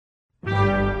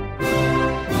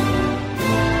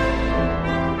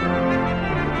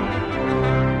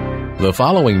The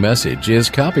following message is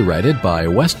copyrighted by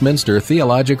Westminster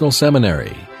Theological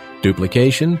Seminary.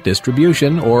 Duplication,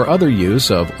 distribution, or other use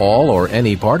of all or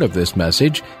any part of this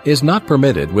message is not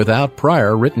permitted without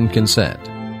prior written consent.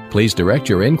 Please direct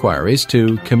your inquiries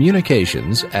to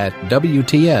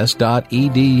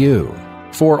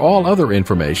communications@wts.edu. For all other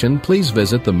information, please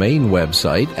visit the main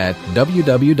website at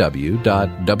www.wts.edu.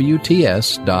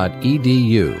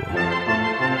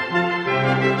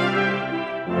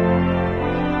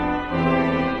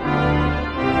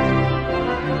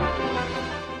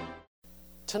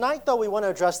 Tonight, though, we want to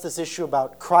address this issue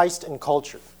about Christ and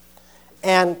culture.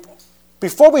 And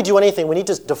before we do anything, we need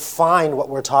to define what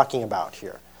we're talking about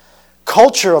here.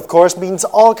 Culture, of course, means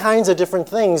all kinds of different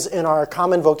things in our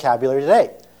common vocabulary today.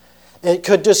 It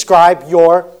could describe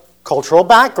your cultural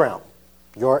background,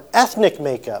 your ethnic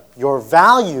makeup, your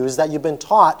values that you've been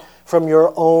taught from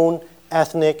your own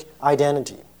ethnic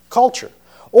identity. Culture.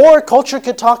 Or culture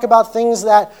could talk about things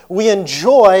that we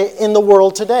enjoy in the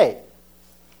world today.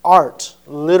 Art,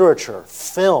 literature,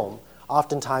 film,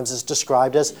 oftentimes is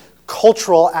described as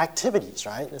cultural activities,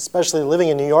 right? Especially living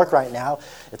in New York right now,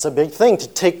 it's a big thing to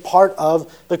take part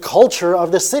of the culture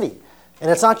of the city. And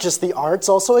it's not just the arts,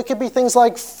 also it could be things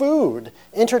like food,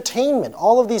 entertainment.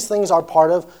 All of these things are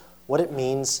part of what it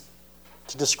means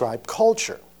to describe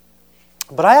culture.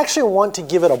 But I actually want to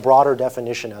give it a broader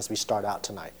definition as we start out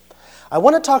tonight. I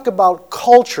want to talk about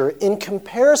culture in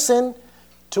comparison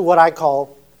to what I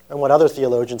call, and what other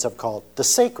theologians have called, the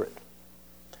sacred.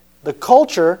 The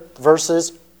culture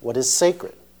versus what is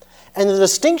sacred. And the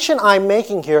distinction I'm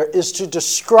making here is to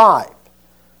describe,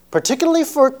 particularly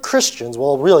for Christians,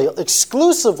 well, really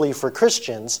exclusively for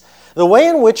Christians, the way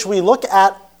in which we look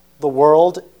at the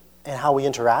world and how we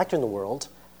interact in the world,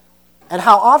 and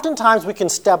how oftentimes we can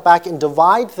step back and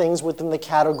divide things within the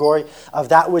category of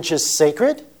that which is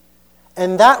sacred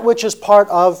and that which is part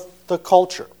of the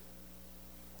culture.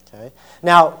 Okay?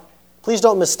 Now, please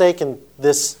don't mistake in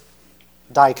this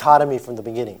dichotomy from the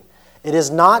beginning. It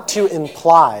is not to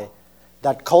imply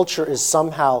that culture is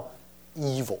somehow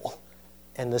evil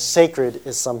and the sacred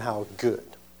is somehow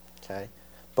good. Okay?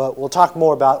 But we'll talk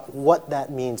more about what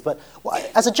that means. But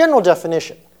as a general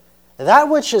definition, that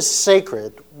which is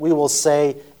sacred, we will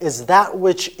say, is that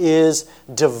which is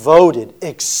devoted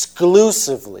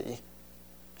exclusively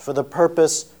for the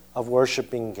purpose of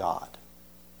worshiping God.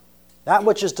 That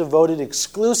which is devoted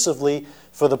exclusively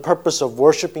for the purpose of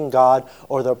worshiping God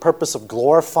or the purpose of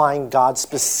glorifying God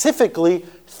specifically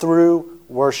through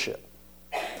worship.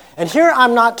 And here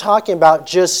I'm not talking about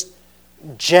just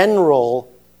general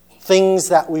things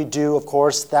that we do, of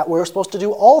course, that we're supposed to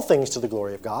do all things to the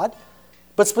glory of God,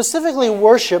 but specifically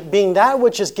worship being that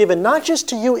which is given not just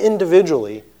to you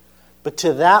individually, but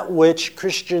to that which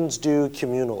Christians do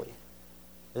communally.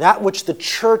 That which the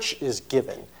church is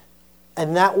given.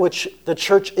 And that which the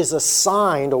church is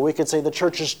assigned, or we could say the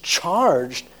church is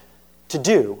charged to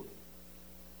do,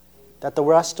 that the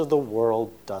rest of the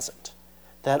world doesn't.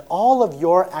 That all of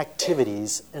your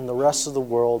activities in the rest of the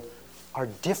world are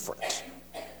different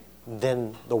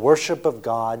than the worship of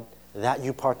God that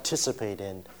you participate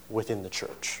in within the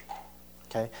church.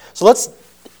 Okay? So let's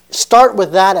start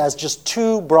with that as just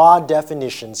two broad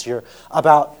definitions here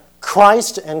about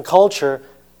Christ and culture.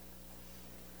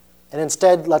 And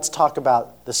instead, let's talk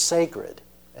about the sacred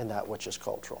and that which is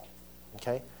cultural.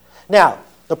 Okay? Now,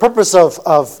 the purpose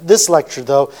of this lecture,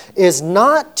 though, is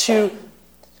not to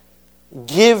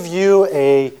give you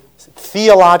a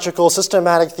theological,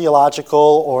 systematic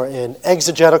theological, or an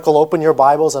exegetical, open your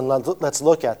Bibles and let's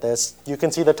look at this. You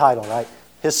can see the title, right?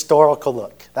 Historical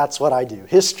look. That's what I do,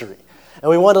 history. And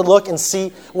we want to look and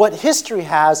see what history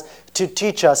has to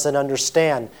teach us and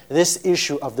understand this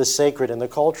issue of the sacred and the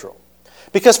cultural.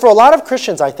 Because for a lot of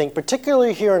Christians, I think,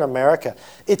 particularly here in America,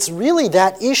 it's really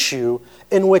that issue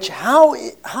in which how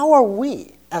are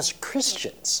we as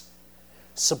Christians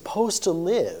supposed to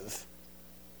live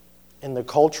in the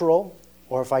cultural,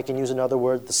 or if I can use another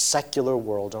word, the secular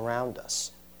world around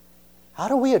us? How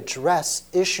do we address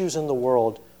issues in the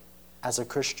world as a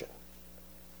Christian?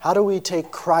 How do we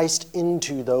take Christ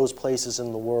into those places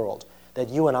in the world that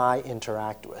you and I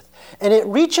interact with? And it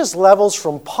reaches levels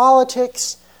from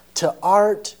politics to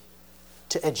art,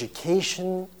 to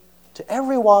education, to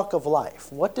every walk of life.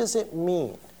 What does it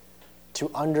mean to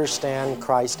understand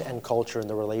Christ and culture and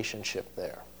the relationship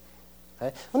there?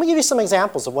 Okay? Let me give you some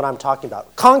examples of what I'm talking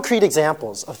about. Concrete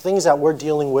examples of things that we're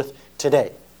dealing with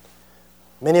today.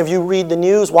 Many of you read the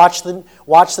news, watch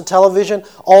the television,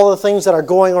 all the things that are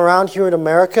going around here in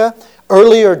America.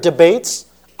 Earlier debates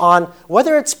on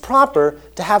whether it's proper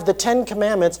to have the Ten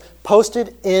Commandments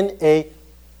posted in a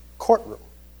courtroom,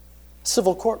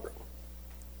 civil courtroom.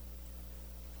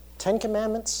 Ten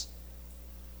Commandments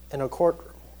in a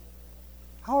courtroom.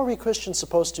 How are we Christians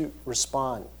supposed to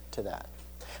respond to that?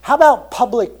 How about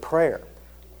public prayer?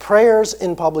 Prayers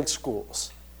in public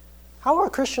schools. How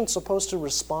are Christians supposed to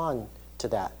respond to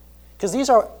that? Because these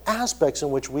are aspects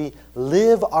in which we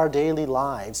live our daily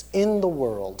lives in the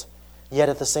world, yet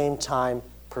at the same time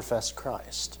profess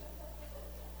Christ.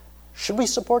 Should we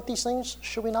support these things?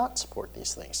 Should we not support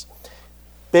these things?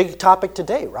 Big topic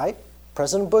today, right?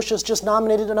 President Bush has just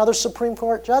nominated another Supreme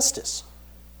Court justice.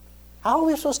 How are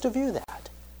we supposed to view that?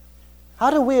 How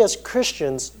do we as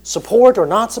Christians support or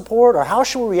not support, or how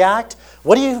should we react?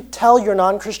 What do you tell your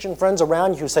non-Christian friends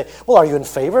around you who say, well, are you in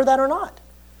favor of that or not?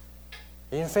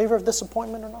 Are you in favor of this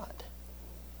appointment or not?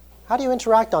 How do you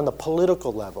interact on the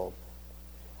political level?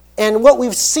 And what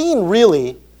we've seen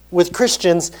really with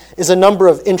Christians is a number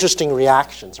of interesting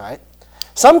reactions, right?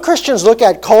 Some Christians look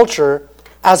at culture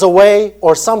as a way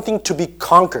or something to be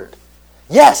conquered.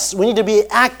 Yes, we need to be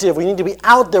active, we need to be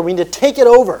out there, we need to take it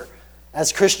over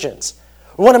as Christians.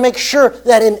 We want to make sure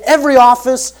that in every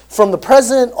office, from the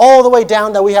president all the way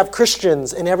down, that we have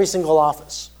Christians in every single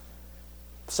office,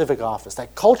 civic office.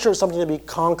 That culture is something to be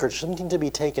conquered, something to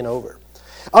be taken over.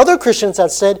 Other Christians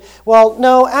have said, well,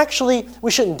 no, actually,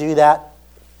 we shouldn't do that.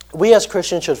 We as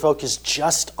Christians should focus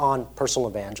just on personal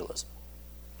evangelism.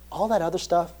 All that other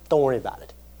stuff, don't worry about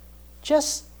it.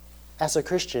 Just as a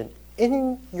Christian,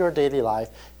 in your daily life,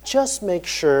 just make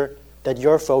sure that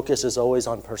your focus is always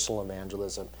on personal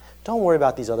evangelism. Don't worry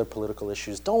about these other political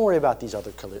issues. Don't worry about these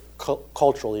other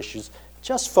cultural issues.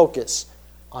 Just focus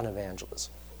on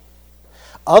evangelism.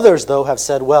 Others, though, have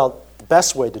said, well, the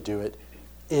best way to do it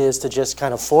is to just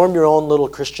kind of form your own little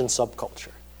Christian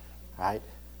subculture, right?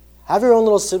 Have your own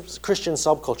little Christian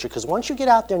subculture, because once you get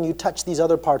out there and you touch these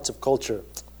other parts of culture,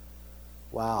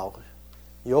 wow,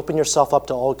 you open yourself up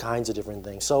to all kinds of different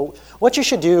things. So what you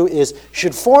should do is you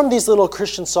should form these little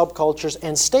Christian subcultures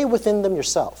and stay within them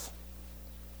yourself.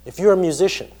 If you're a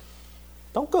musician,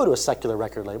 don't go to a secular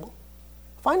record label.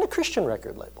 Find a Christian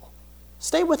record label.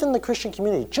 Stay within the Christian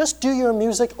community. Just do your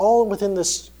music all within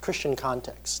this Christian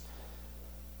context.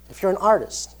 If you're an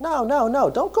artist, no.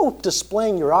 Don't go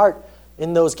displaying your art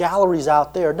in those galleries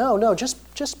out there. No.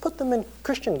 Just put them in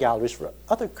Christian galleries for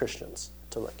other Christians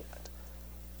to look at.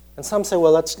 And some say,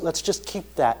 well, let's just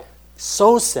keep that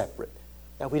so separate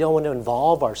that we don't want to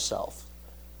involve ourselves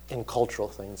in cultural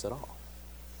things at all.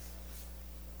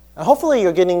 Now, hopefully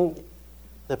you're getting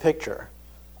the picture.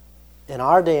 In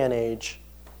our day and age,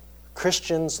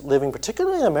 Christians living,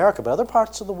 particularly in America, but other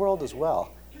parts of the world as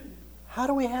well, how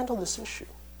do we handle this issue?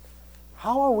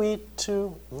 How are we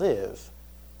to live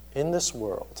in this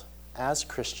world as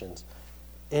Christians,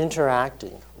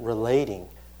 interacting, relating,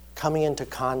 coming into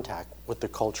contact with the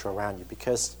culture around you?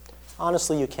 Because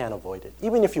honestly, you can't avoid it.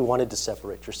 Even if you wanted to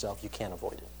separate yourself, you can't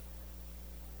avoid it.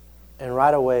 And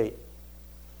right away,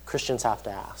 Christians have to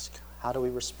ask, how do we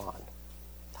respond?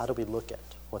 How do we look at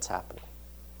what's happening?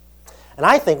 And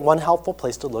I think one helpful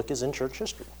place to look is in church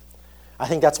history. I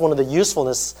think that's one of the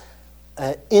usefulness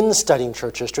in studying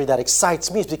church history that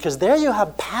excites me, is because there you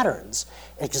have patterns,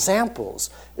 examples,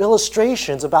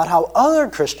 illustrations about how other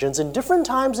Christians in different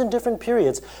times and different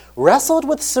periods wrestled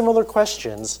with similar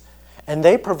questions, and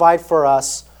they provide for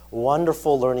us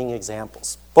wonderful learning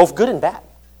examples, both good and bad.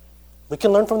 We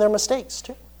can learn from their mistakes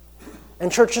too.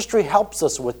 And church history helps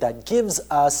us with that, gives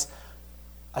us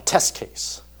a test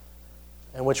case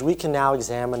in which we can now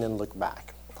examine and look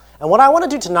back. And what I want to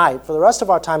do tonight, for the rest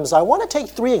of our time, is I want to take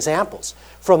 3 examples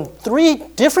from 3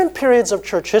 different periods of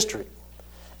church history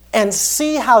and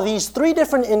see how these 3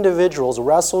 different individuals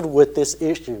wrestled with this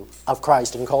issue of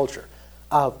Christ and culture,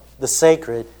 of the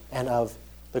sacred and of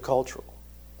the cultural.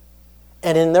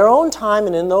 And in their own time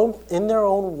and in their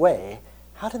own way,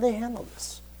 how did they handle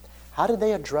this? How did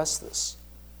they address this?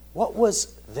 What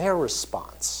was their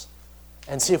response?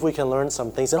 And see if we can learn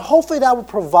some things. And hopefully that will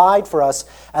provide for us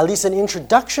at least an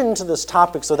introduction to this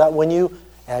topic, so that when you,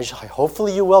 as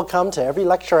hopefully you will come to every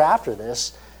lecture after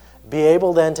this, be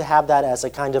able then to have that as a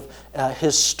kind of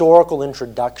historical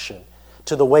introduction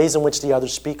to the ways in which the other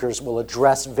speakers will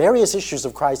address various issues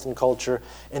of Christ and culture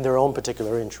in their own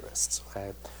particular interests.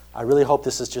 Okay? I really hope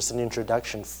this is just an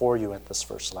introduction for you at this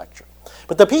first lecture.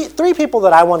 But the 3 people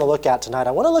that I want to look at tonight,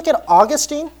 I want to look at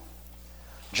Augustine,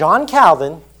 John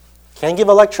Calvin. Can't give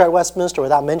a lecture at Westminster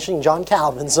without mentioning John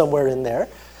Calvin somewhere in there,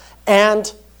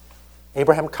 and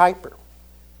Abraham Kuyper.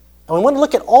 And we want to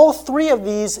look at all 3 of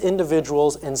these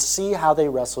individuals and see how they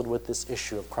wrestled with this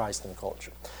issue of Christ and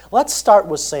culture. Let's start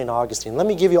with St. Augustine. Let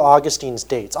me give you Augustine's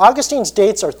dates. Augustine's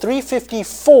dates are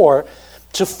 354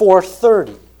 to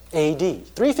 430 AD.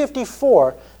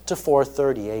 354 to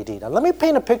 430 AD. Now let me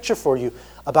paint a picture for you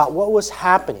about what was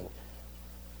happening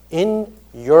in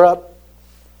Europe,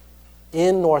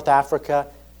 in North Africa,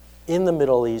 in the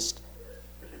Middle East,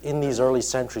 in these early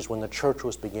centuries when the church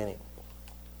was beginning.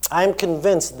 I am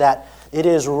convinced that it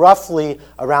is roughly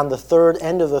around the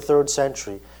end of the 3rd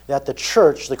century that the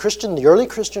church, the early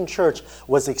Christian church,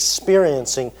 was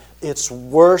experiencing its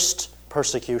worst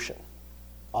persecution.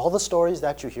 All the stories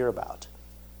that you hear about,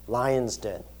 lion's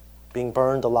den, being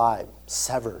burned alive,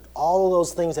 severed, all of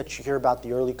those things that you hear about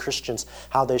the early Christians,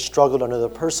 how they struggled under the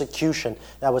persecution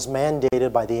that was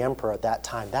mandated by the emperor at that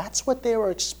time. That's what they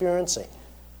were experiencing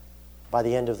by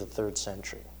the end of the 3rd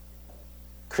century.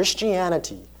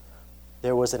 Christianity,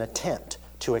 there was an attempt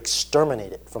to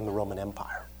exterminate it from the Roman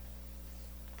Empire.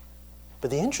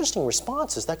 But the interesting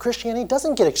response is that Christianity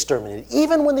doesn't get exterminated.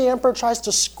 Even when the emperor tries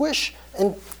to squish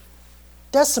and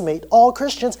decimate all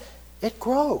Christians, it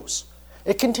grows.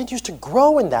 It continues to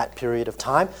grow in that period of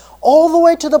time, all the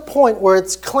way to the point where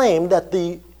it's claimed that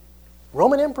the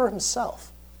Roman emperor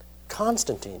himself,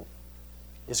 Constantine,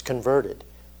 is converted.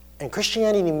 And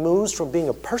Christianity moves from being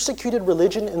a persecuted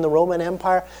religion in the Roman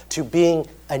Empire to being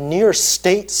a near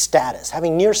state status,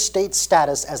 having near state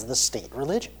status as the state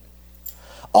religion.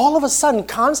 All of a sudden,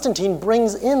 Constantine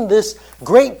brings in this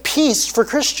great peace for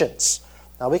Christians.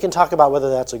 Now, we can talk about whether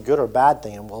that's a good or bad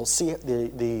thing, and we'll see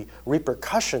the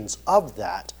repercussions of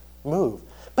that move.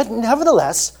 But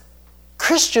nevertheless,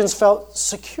 Christians felt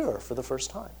secure for the first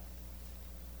time.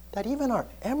 That even our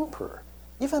emperor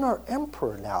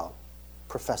now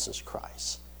professes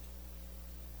Christ.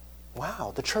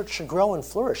 Wow, the church should grow and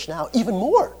flourish now even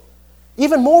more.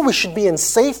 Even more we should be in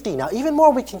safety now. Even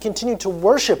more we can continue to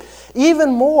worship.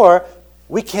 Even more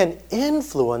we can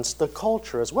influence the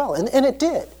culture as well. And it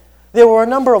did. There were a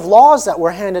number of laws that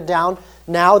were handed down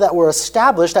now that were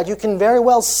established that you can very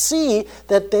well see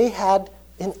that they had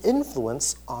an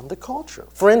influence on the culture.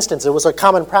 For instance, it was a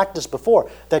common practice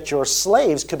before that your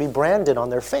slaves could be branded on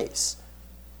their face.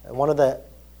 And one of the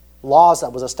laws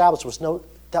that was established was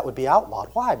that would be outlawed.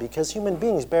 Why? Because human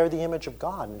beings bear the image of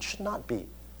God and should not be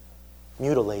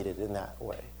mutilated in that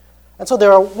way. And so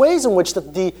there are ways in which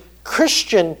the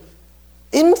Christian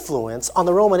influence on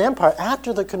the Roman Empire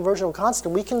after the conversion of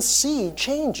Constantine, we can see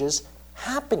changes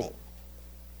happening.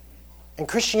 And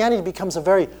Christianity becomes a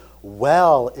very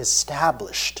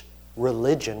well-established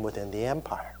religion within the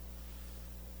empire.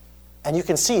 And you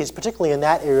can see, particularly in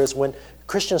that area, is when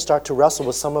Christians start to wrestle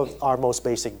with some of our most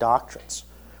basic doctrines.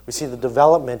 We see the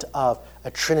development of a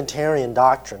Trinitarian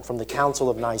doctrine from the Council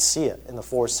of Nicaea in the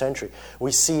 4th century.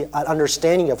 We see an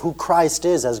understanding of who Christ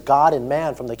is as God and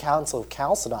man from the Council of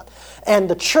Chalcedon. And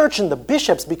the church and the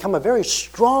bishops become a very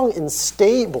strong and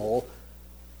stable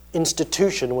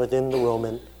institution within the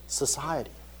Roman society.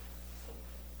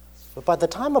 But by the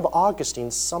time of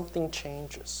Augustine, something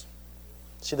changes.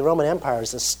 See, the Roman Empire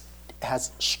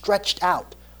has stretched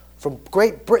out from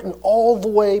Great Britain all the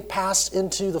way past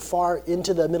into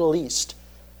the Middle East.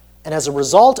 And as a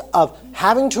result of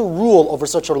having to rule over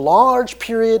such a large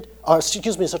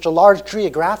such a large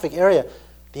geographic area,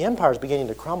 the empire is beginning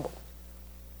to crumble.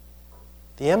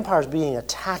 The empire is being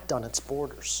attacked on its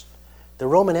borders. The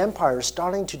Roman Empire is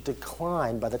starting to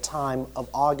decline by the time of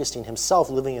Augustine himself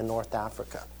living in North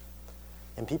Africa.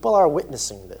 And people are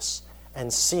witnessing this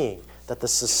and seeing that the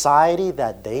society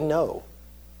that they know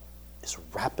is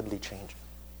rapidly changing.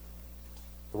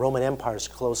 The Roman Empire is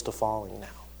close to falling now.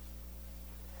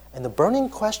 And the burning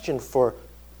question for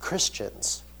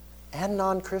Christians and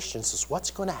non-Christians is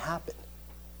what's going to happen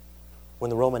when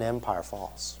the Roman Empire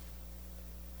falls?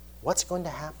 What's going to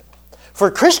happen? For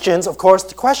Christians, of course,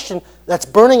 the question that's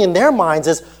burning in their minds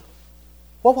is,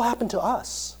 what will happen to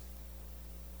us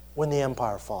when the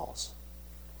empire falls?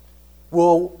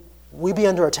 Will we be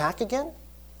under attack again?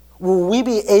 Will we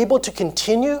be able to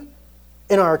continue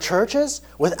in our churches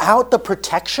without the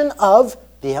protection of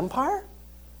the empire?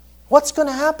 What's going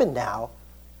to happen now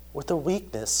with the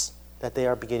weakness that they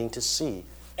are beginning to see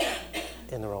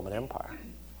in the Roman Empire?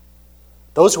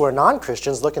 Those who are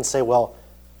non-Christians look and say, well,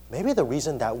 maybe the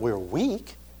reason that we're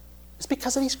weak is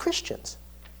because of these Christians.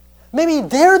 Maybe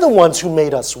they're the ones who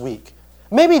made us weak.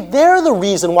 Maybe they're the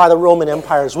reason why the Roman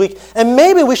Empire is weak, and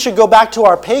maybe we should go back to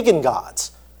our pagan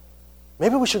gods.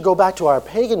 Maybe we should go back to our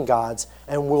pagan gods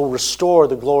and we'll restore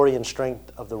the glory and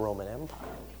strength of the Roman Empire.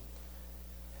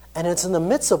 And it's in the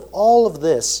midst of all of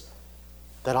this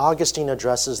that Augustine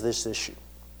addresses this issue.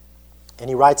 And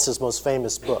he writes his most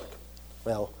famous book.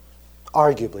 Well,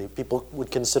 arguably, people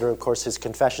would consider, of course, his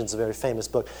Confessions a very famous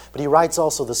book, but he writes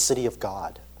also The City of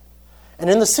God. And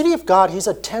in The City of God, he's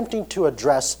attempting to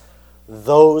address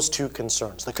those two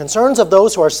concerns. The concerns of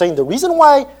those who are saying the reason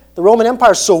why the Roman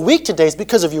Empire is so weak today is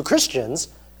because of you Christians,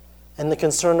 and the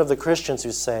concern of the Christians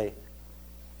who say,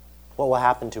 what will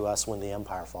happen to us when the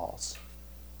empire falls?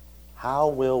 How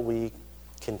will we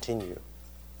continue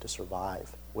to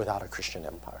survive without a Christian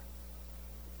empire?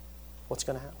 What's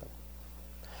going to happen?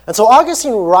 And so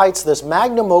Augustine writes this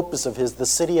magnum opus of his, The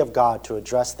City of God, to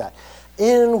address that,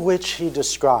 in which he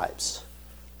describes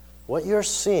what you're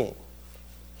seeing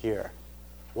here,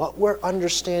 what we're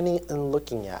understanding and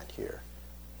looking at here.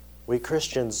 We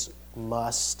Christians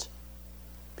must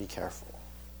be careful.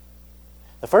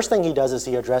 The first thing he does is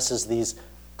he addresses these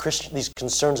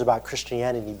concerns about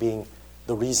Christianity being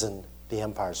the reason the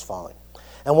empire is falling.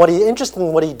 And what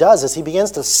he does is he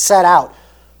begins to set out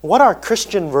what are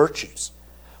Christian virtues.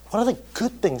 What are the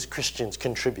good things Christians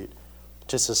contribute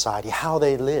to society, how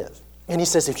they live? And he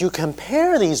says if you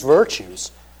compare these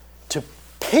virtues to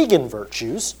pagan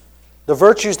virtues, the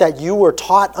virtues that you were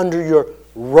taught under your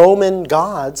Roman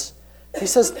gods, he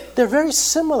says they're very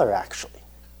similar, actually.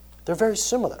 They're very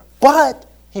similar. But,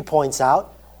 he points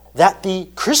out, that the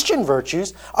Christian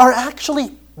virtues are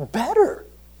actually better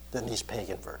than these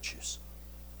pagan virtues.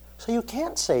 So you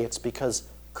can't say it's because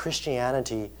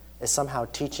Christianity is somehow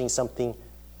teaching something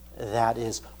that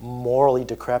is morally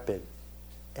decrepit,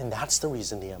 and that's the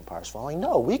reason the empire is falling.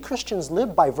 No, we Christians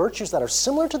live by virtues that are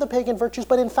similar to the pagan virtues,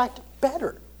 but in fact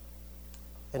better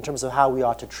in terms of how we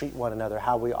ought to treat one another,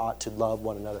 how we ought to love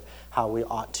one another, how we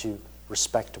ought to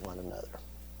respect one another.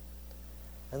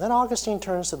 And then Augustine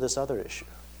turns to this other issue,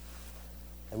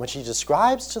 in which he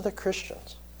describes to the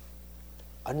Christians,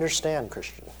 understand,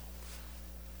 Christian,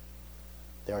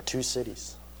 there are two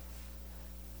cities.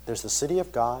 There's the city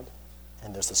of God,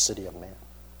 and there's the city of man.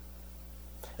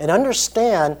 And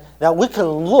understand that we can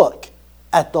look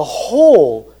at the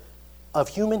whole of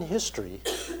human history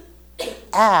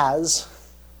as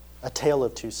a tale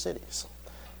of two cities.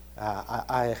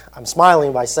 I'm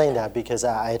smiling by saying that because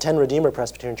I attend Redeemer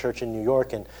Presbyterian Church in New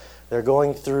York, and they're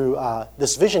going through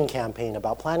this vision campaign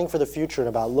about planning for the future and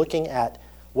about looking at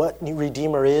what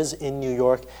Redeemer is in New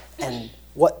York and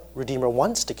what Redeemer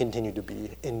wants to continue to be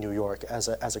in New York as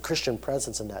a Christian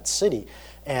presence in that city.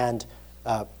 And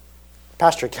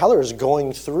Pastor Keller is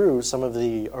going through some of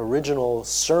the original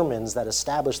sermons that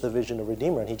established the vision of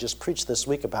Redeemer, and he just preached this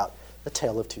week about the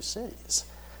tale of two cities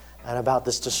and about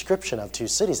this description of two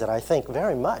cities that I think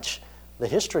very much the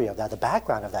history of that, the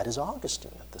background of that is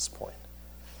Augustine at this point.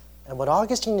 And what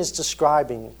Augustine is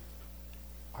describing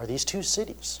are these two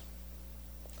cities.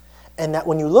 And that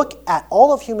when you look at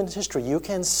all of human history, you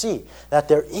can see that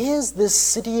there is this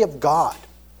city of God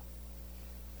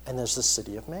and there's the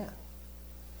city of man.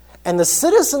 And the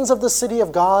citizens of the city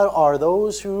of God are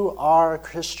those who are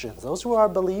Christians, those who are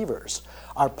believers,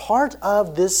 are part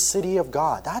of this city of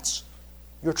God. That's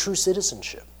your true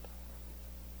citizenship.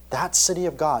 That city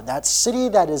of God, that city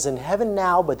that is in heaven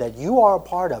now, but that you are a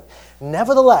part of.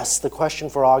 Nevertheless, the question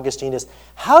for Augustine is,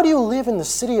 how do you live in the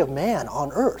city of man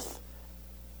on earth,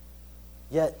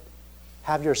 yet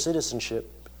have your citizenship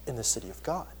in the city of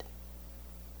God?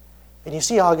 And you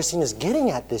see, Augustine is getting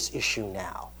at this issue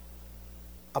now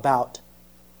about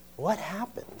what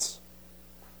happens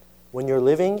when you're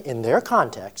living in their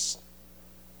context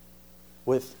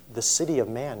with the city of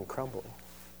man crumbling,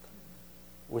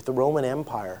 with the Roman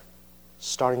Empire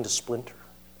starting to splinter.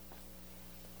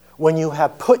 When you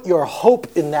have put your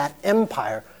hope in that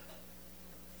empire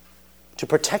to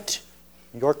protect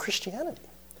your Christianity,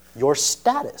 your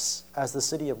status as the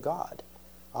city of God,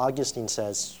 Augustine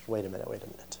says, wait a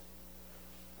minute.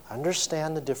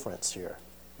 Understand the difference here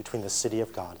between the city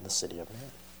of God and the city of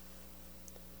man.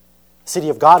 The city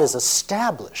of God is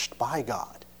established by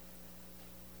God,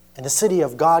 and the city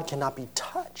of God cannot be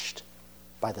touched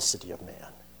by the city of man.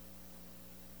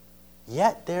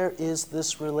 Yet there is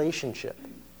this relationship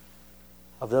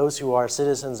of those who are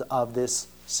citizens of this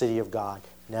city of God,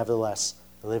 nevertheless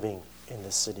living in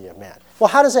the city of man. Well,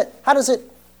 how does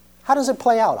it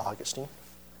play out, Augustine?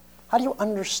 How do you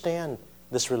understand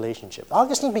this relationship?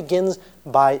 Augustine begins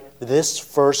by this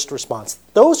first response.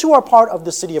 Those who are part of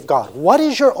the city of God, what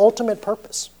is your ultimate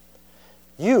purpose?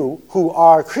 You who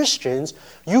are Christians,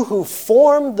 you who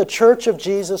form the church of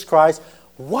Jesus Christ,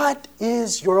 what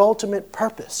is your ultimate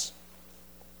purpose?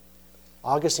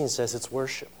 Augustine says it's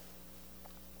worship.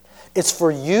 It's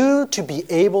for you to be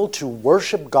able to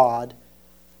worship God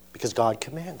because God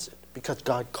commands it, because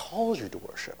God calls you to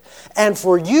worship. And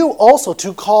for you also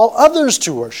to call others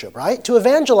to worship, right? To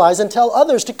evangelize and tell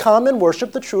others to come and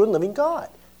worship the true and living God.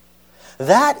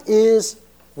 That is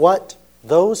what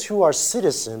those who are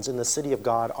citizens in the city of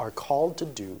God are called to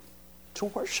do, to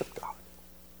worship God.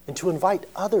 and to invite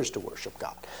others to worship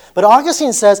God. But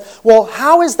Augustine says, well,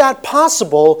 how is that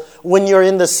possible when you're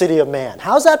in the city of man?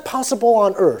 How is that possible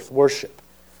on earth, worship?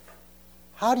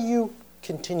 How do you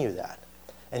continue that?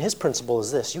 And his principle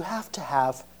is this: you have to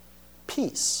have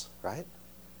peace, right?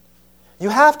 You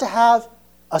have to have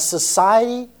a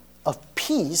society of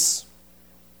peace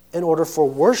in order for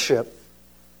worship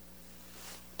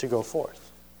to go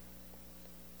forth.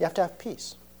 You have to have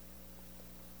peace.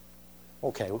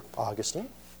 Okay, Augustine,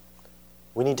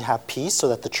 we need to have peace so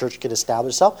that the church can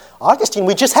establish itself. Augustine,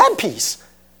 we just had peace.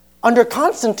 Under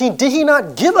Constantine, did he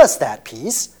not give us that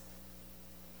peace?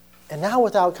 And now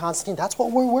without Constantine, that's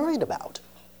what we're worried about.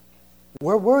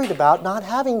 We're worried about not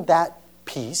having that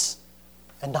peace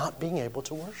and not being able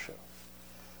to worship.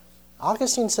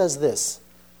 Augustine says this: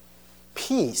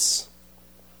 peace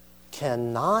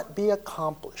cannot be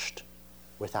accomplished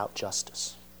without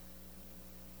justice.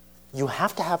 You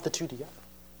have to have the two together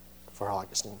for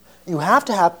Augustine. You have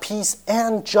to have peace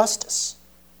and justice.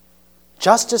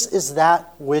 Justice is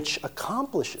that which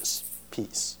accomplishes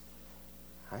peace,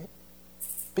 right?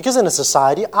 Because in a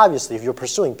society, obviously, if you're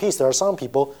pursuing peace, there are some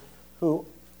people who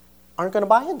aren't going to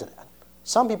buy into that.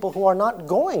 Some people who are not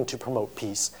going to promote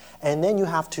peace, and then you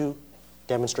have to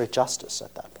demonstrate justice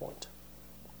at that point.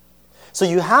 So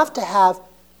you have to have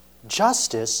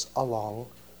justice along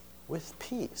with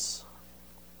peace.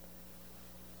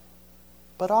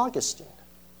 But Augustine,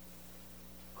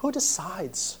 who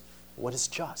decides what is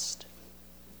just?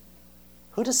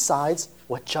 Who decides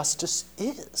what justice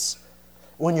is?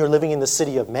 When you're living in the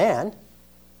city of man,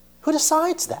 who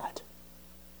decides that?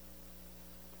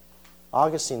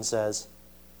 Augustine says,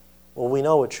 well, we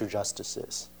know what true justice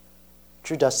is.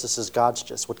 True justice is God's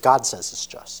justice, what God says is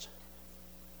just.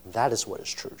 That is what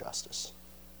is true justice.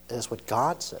 It is what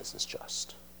God says is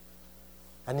just.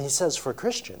 And he says for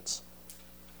Christians,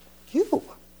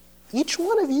 each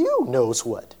one of you knows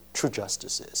what true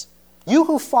justice is. You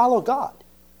who follow God,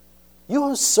 you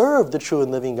who serve the true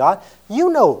and living God, you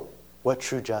know what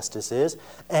true justice is,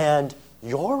 and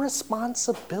your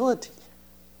responsibility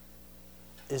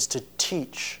is to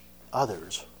teach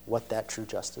others what that true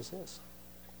justice is.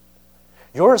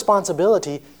 Your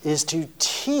responsibility is to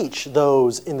teach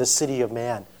those in the city of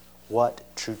man what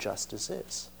true justice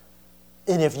is.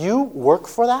 And if you work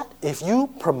for that, if you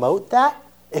promote that,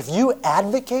 if you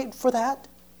advocate for that,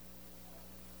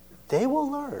 they will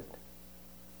learn.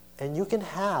 And you can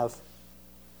have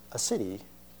a city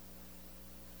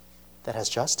that has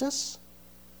justice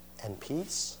and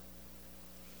peace,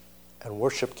 and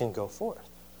worship can go forth.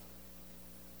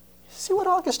 See what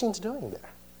Augustine's doing there.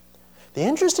 The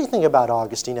interesting thing about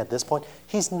Augustine at this point,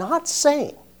 he's not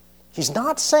saying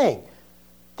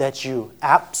that you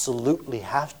absolutely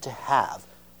have to have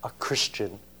a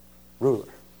Christian ruler,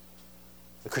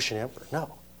 a Christian emperor.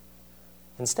 No.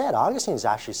 Instead, Augustine is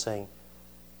actually saying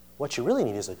what you really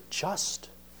need is a just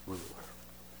ruler,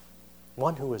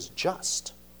 one who is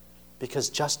just, because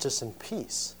justice and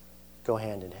peace go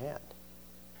hand in hand.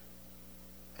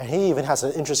 And he even has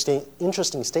an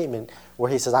interesting statement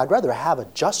where he says, I'd rather have a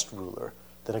just ruler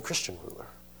than a Christian ruler.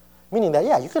 Meaning that,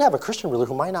 yeah, you could have a Christian ruler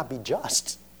who might not be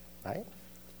just, right?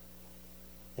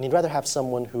 And he'd rather have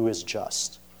someone who is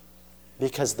just.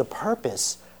 Because the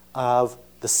purpose of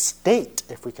the state,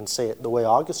 if we can say it the way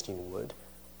Augustine would,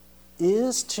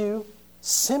 is to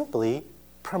simply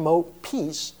promote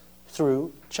peace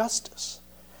through justice.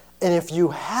 And if you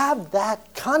have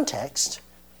that context,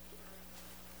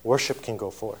 worship can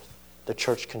go forth. The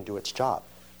church can do its job.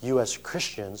 You as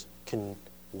Christians can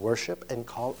worship and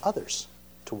call others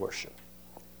to worship.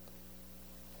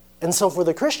 And so for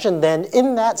the Christian then,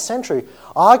 in that century,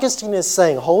 Augustine is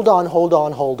saying, hold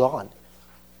on.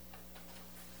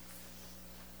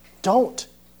 Don't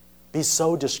be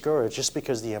so discouraged just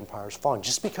because the empire is falling,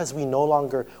 just because we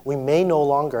may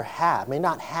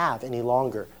not have any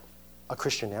longer a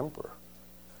Christian emperor.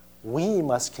 We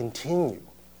must continue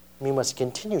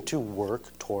to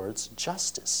work towards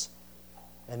justice.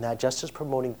 And that justice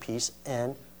promoting peace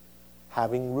and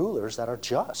having rulers that are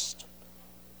just.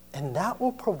 And that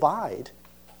will provide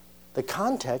the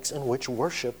context in which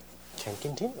worship can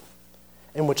continue,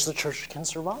 in which the church can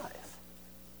survive,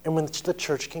 in which the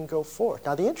church can go forth.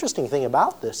 Now, the interesting thing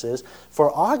about this is,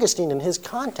 for Augustine in his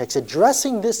context,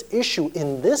 addressing this issue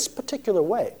in this particular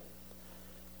way,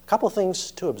 a couple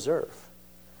things to observe.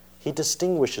 He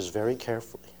distinguishes very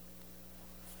carefully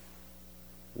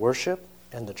worship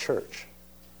and the church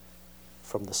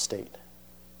from the state.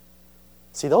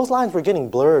 See, those lines were getting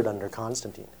blurred under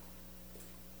Constantine.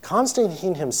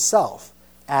 Constantine himself,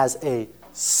 as a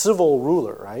civil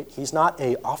ruler, right? He's not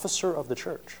an officer of the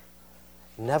church.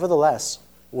 Nevertheless,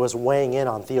 was weighing in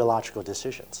on theological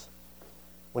decisions.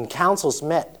 When councils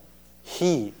met,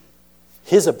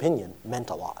 his opinion meant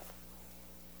a lot.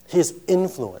 His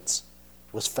influence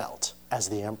was felt as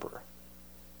the emperor.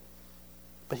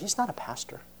 But he's not a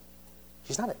pastor.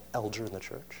 He's not an elder in the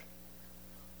church.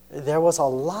 There was a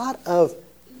lot of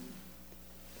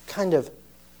kind of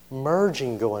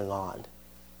merging going on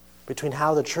between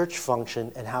how the church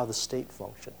functioned and how the state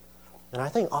functioned. And I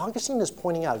think Augustine is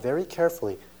pointing out very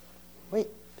carefully, wait,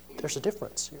 there's a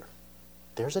difference here.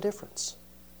 There's a difference.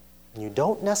 And you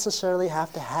don't necessarily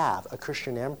have to have a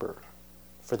Christian emperor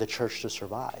for the church to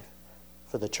survive,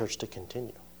 for the church to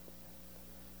continue.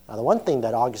 Now, the one thing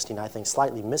that Augustine, I think,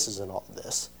 slightly misses in all of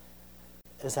this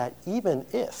is that even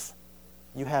if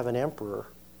you have an emperor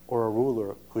or a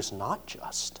ruler who's not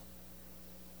just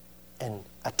and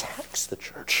attacks the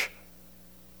church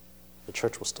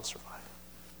will still survive.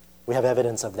 We have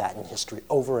evidence of that in history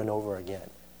over and over again.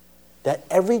 That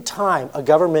every time a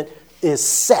government is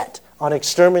set on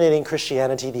exterminating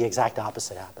Christianity, the exact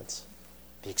opposite happens.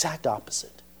 The exact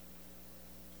opposite.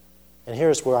 And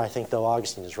here's where I think, though,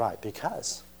 Augustine is right,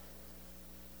 because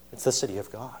it's the city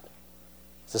of God.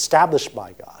 It's established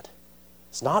by God.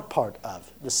 It's not part of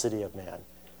the city of man.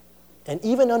 And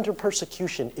even under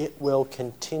persecution, it will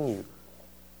continue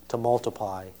to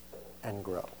multiply and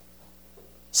grow.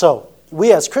 So,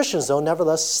 we as Christians, though,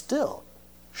 nevertheless still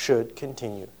should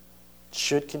continue,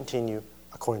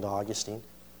 according to Augustine,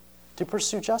 to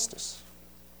pursue justice.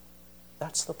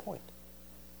 That's the point.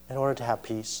 In order to have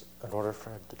peace, in order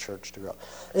for the church to grow.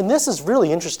 And this is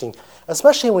really interesting,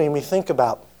 especially when we think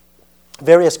about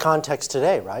various contexts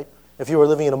today, right? If you were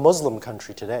living in a Muslim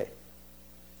country today,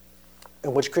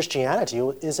 in which Christianity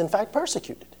is in fact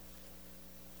persecuted,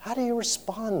 how do you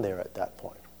respond there at that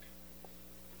point?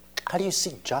 How do you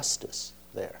seek justice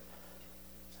there?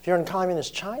 If you're in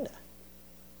communist China,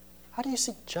 how do you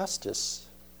seek justice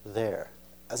there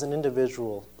as an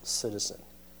individual citizen?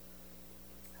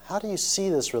 How do you see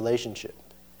this relationship?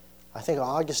 I think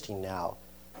Augustine now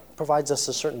provides us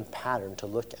a certain pattern to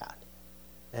look at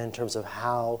in terms of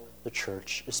how the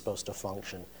church is supposed to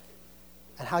function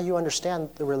and how you understand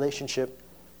the relationship,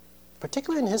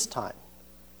 particularly in his time,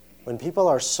 when people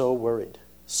are so worried,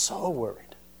 so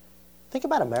worried. Think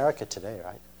about America today,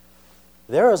 right?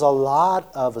 There is a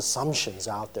lot of assumptions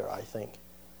out there, I think,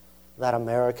 that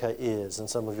America is, and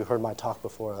some of you heard my talk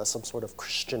before, some sort of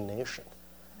Christian nation.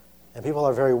 And people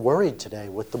are very worried today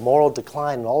with the moral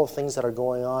decline and all the things that are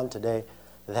going on today,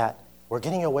 that we're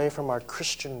getting away from our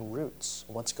Christian roots.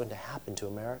 What's going to happen to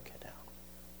America now?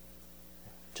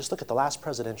 Just look at the last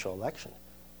presidential election.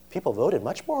 People voted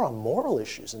much more on moral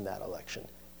issues in that election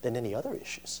than any other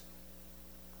issues.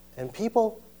 And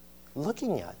people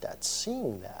looking at that,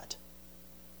 seeing that,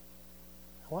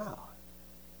 wow.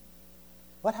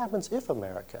 What happens if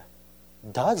America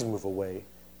does move away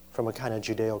from a kind of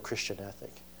Judeo-Christian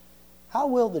ethic? How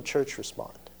will the church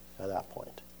respond at that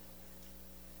point?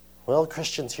 Will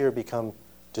Christians here become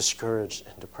discouraged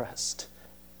and depressed?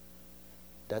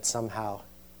 That somehow,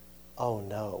 oh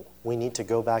no, we need to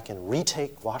go back and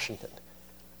retake Washington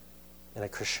in a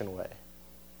Christian way?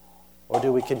 Or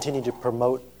do we continue to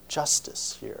promote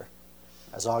justice here,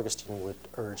 as Augustine would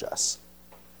urge us,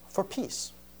 for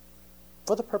peace,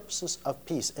 for the purposes of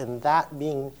peace, and that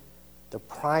being the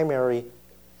primary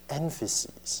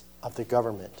emphasis of the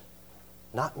government,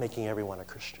 not making everyone a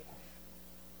Christian?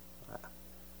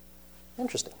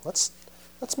 Interesting. Let's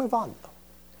move on, though.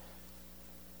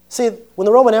 See, when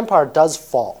the Roman Empire does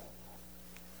fall,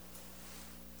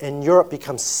 and Europe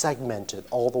becomes segmented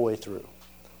all the way through,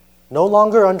 no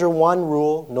longer under one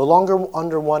rule, no longer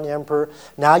under one emperor,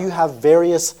 now you have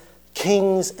various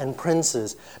kings and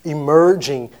princes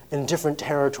emerging in different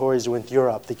territories with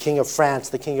Europe. The king of France,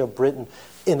 the king of Britain,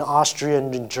 in Austria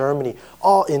and in Germany,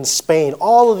 all in Spain,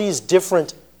 all of these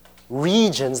different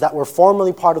regions that were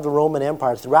formerly part of the Roman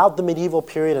Empire throughout the medieval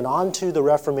period and on to the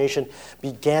Reformation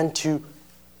began to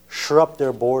shore up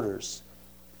their borders.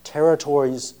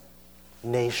 Territories,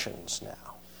 nations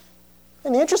now.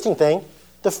 And the interesting thing,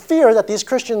 the fear that these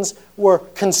Christians were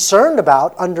concerned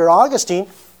about under Augustine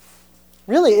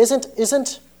really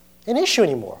isn't an issue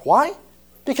anymore. Why?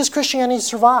 Because Christianity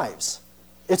survives.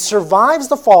 It survives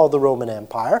the fall of the Roman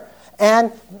Empire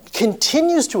and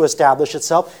continues to establish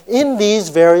itself in these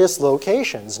various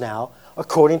locations now,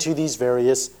 according to these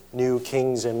various new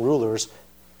kings and rulers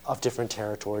of different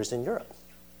territories in Europe.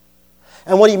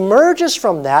 And what emerges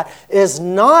from that is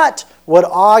not what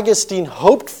Augustine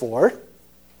hoped for,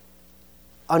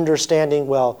 understanding,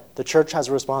 well, the church has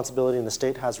a responsibility and the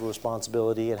state has a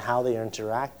responsibility and how they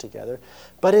interact together,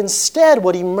 but instead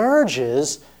what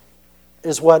emerges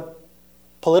is what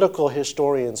political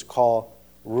historians call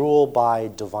rule by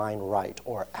divine right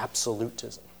or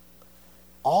absolutism.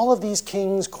 All of these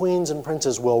kings, queens, and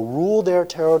princes will rule their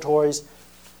territories.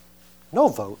 No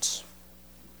votes.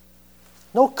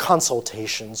 No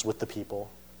consultations with the people.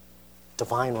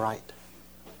 Divine right.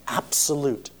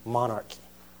 Absolute monarchy.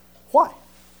 Why?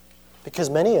 Because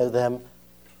many of them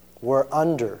were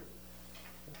under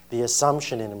the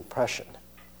assumption and impression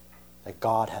that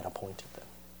God had appointed them.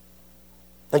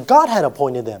 That God had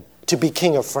appointed them to be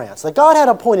king of France. That God had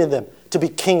appointed them to be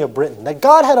king of Britain. That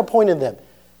God had appointed them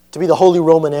to be the Holy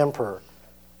Roman Emperor.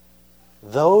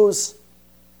 Those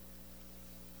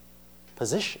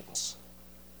positions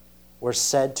were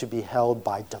said to be held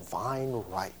by divine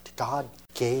right. God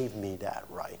gave me that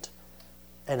right,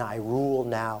 and I rule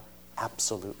now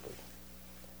absolutely.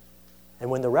 And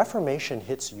when the Reformation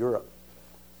hits Europe,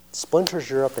 splinters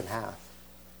Europe in half,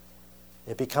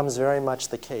 it becomes very much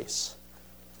the case.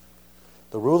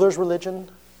 The ruler's religion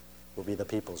will be the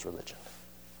people's religion.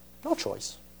 No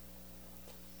choice.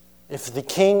 If the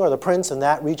king or the prince in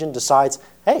that region decides,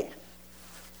 hey,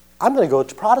 I'm going to go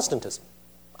to Protestantism.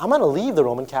 I'm going to leave the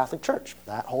Roman Catholic Church.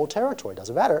 That whole territory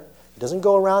doesn't matter. It doesn't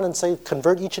go around and say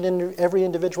convert each and every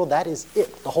individual. That is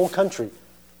it. The whole country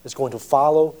is going to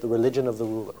follow the religion of the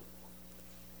ruler.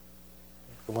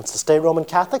 If it wants to stay Roman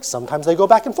Catholic, sometimes they go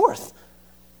back and forth.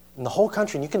 In the whole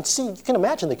country, and you can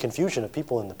imagine the confusion of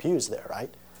people in the pews there, right?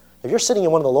 If you're sitting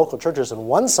in one of the local churches and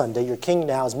one Sunday your king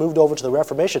now has moved over to the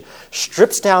Reformation,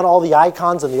 strips down all the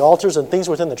icons and the altars and things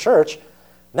within the church,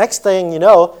 next thing you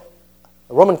know,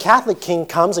 a Roman Catholic king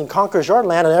comes and conquers your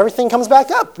land and everything comes back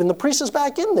up and the priest is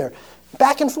back in there.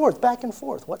 Back and forth, back and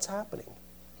forth. What's happening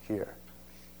here?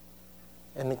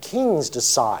 And the kings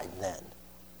decide then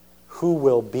who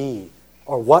will be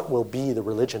or what will be the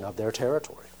religion of their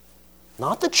territory.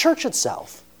 Not the church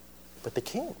itself, but the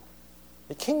king.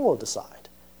 The king will decide.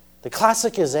 The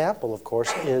classic example, of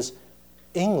course, is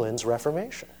England's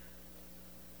Reformation.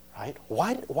 Right?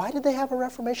 Why did they have a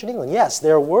Reformation in England? Yes,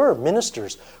 there were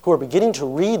ministers who were beginning to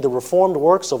read the reformed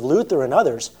works of Luther and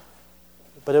others,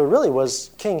 but it really was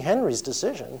King Henry's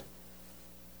decision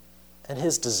and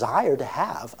his desire to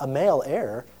have a male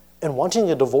heir and wanting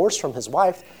a divorce from his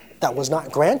wife that was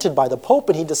not granted by the Pope,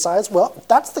 and he decides, well, if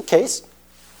that's the case,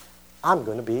 I'm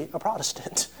going to be a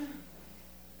Protestant.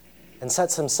 And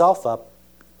sets himself up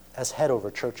as head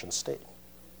over church and state.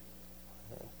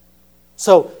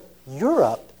 So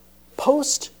Europe,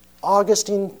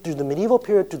 post-Augustine, through the medieval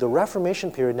period, through the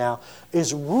Reformation period now,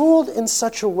 is ruled in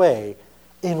such a way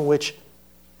in which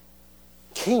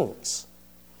kings,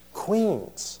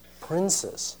 queens,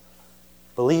 princes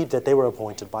believed that they were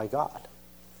appointed by God.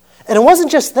 And it wasn't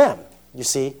just them, you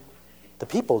see, the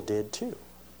people did too.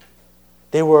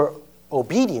 They were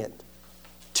obedient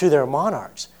to their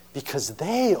monarchs because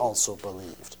they also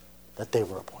believed that they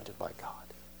were appointed by God.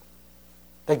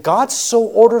 That God so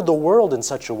ordered the world in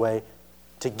such a way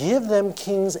to give them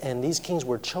kings, and these kings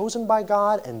were chosen by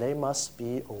God, and they must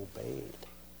be obeyed.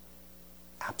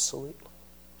 Absolutely.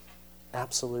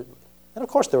 Absolutely. And of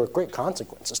course, there were great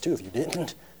consequences too if you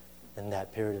didn't in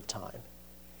that period of time.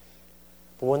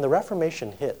 But when the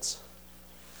Reformation hits,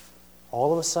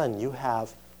 all of a sudden you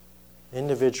have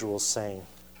individuals saying,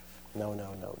 no,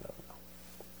 no, no, no, no.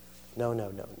 No, no,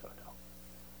 no, no, no.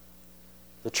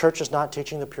 The church is not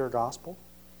teaching the pure gospel.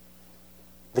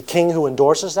 The king who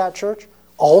endorses that church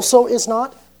also is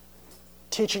not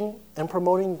teaching and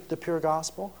promoting the pure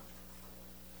gospel.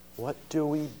 What do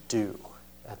we do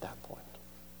at that point?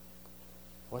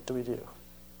 What do we do?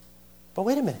 But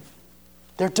wait a minute.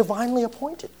 They're divinely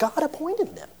appointed. God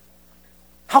appointed them.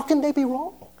 How can they be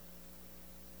wrong?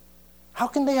 How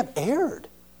can they have erred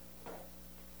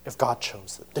if God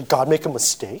chose them? Did God make a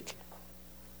mistake?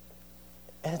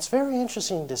 And it's very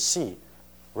interesting to see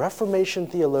Reformation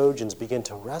theologians begin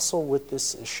to wrestle with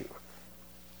this issue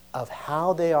of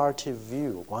how they are to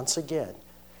view, once again,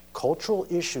 cultural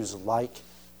issues like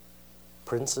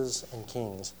princes and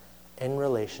kings in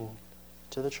relation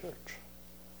to the church,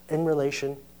 in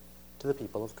relation to the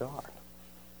people of God.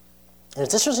 And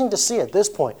it's interesting to see at this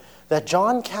point that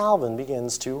John Calvin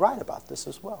begins to write about this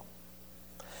as well.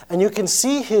 And you can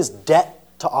see his debt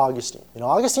to Augustine. You know,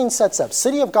 Augustine sets up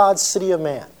city of God, city of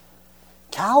man.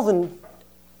 Calvin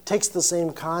takes the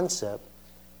same concept,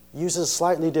 uses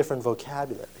slightly different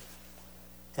vocabulary,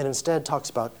 and instead talks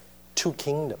about two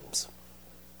kingdoms.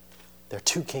 There are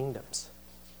two kingdoms.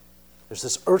 There's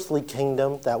this earthly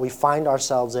kingdom that we find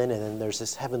ourselves in, and then there's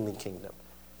this heavenly kingdom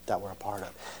that we're a part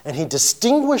of. And he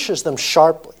distinguishes them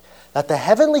sharply, that the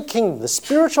heavenly kingdom, the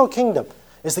spiritual kingdom,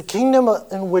 is the kingdom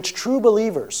in which true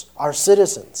believers are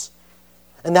citizens.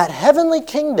 And that heavenly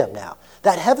kingdom now,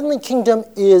 That heavenly kingdom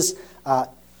is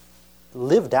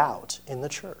lived out in the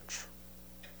church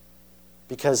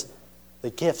because the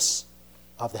gifts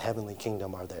of the heavenly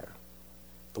kingdom are there.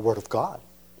 The Word of God.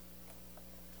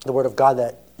 The Word of God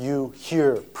that you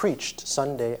hear preached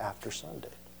Sunday after Sunday.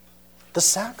 The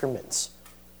sacraments,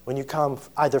 when you come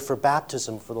either for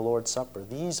baptism or for the Lord's Supper.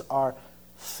 These are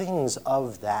things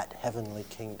of that heavenly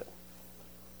kingdom.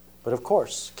 But of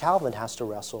course, Calvin has to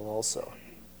wrestle also.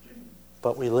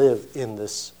 But we live in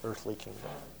this earthly kingdom.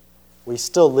 We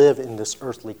still live in this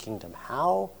earthly kingdom.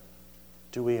 How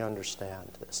do we understand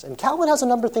this? And Calvin has a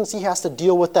number of things he has to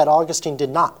deal with that Augustine did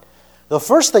not. The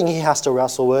first thing he has to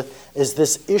wrestle with is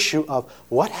this issue of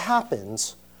what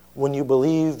happens when you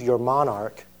believe your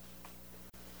monarch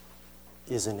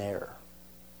is in error.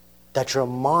 That your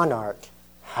monarch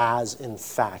has, in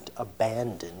fact,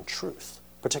 abandoned truth,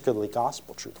 particularly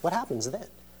gospel truth. What happens then?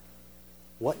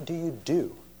 What do you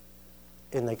do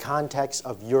in the context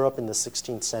of Europe in the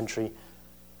 16th century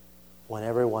when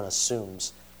everyone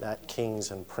assumes that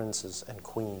kings and princes and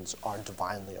queens are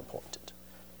divinely appointed?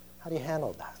 How do you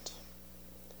handle that?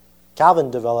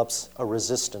 Calvin develops a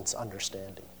resistance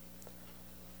understanding,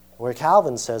 where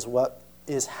Calvin says what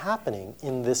is happening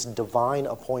in this divine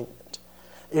appointment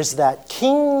is that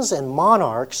kings and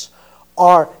monarchs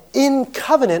are in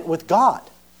covenant with God.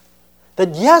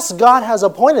 That yes, God has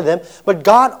appointed them, but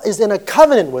God is in a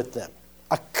covenant with them,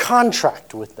 a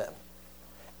contract with them,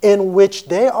 in which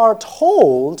they are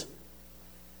told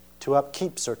to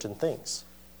upkeep certain things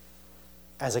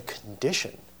as a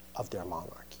condition of their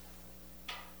monarchy.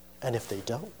 And if they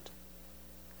don't,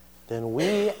 then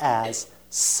we as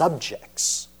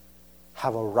subjects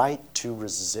have a right to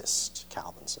resist,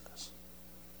 Calvin says.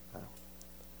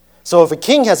 So if a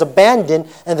king has abandoned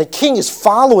and the king is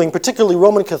following particularly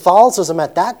Roman Catholicism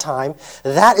at that time,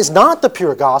 that is not the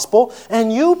pure gospel.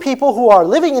 And you people who are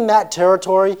living in that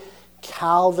territory,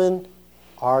 Calvin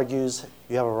argues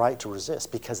you have a right to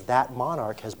resist because that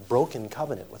monarch has broken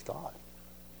covenant with God.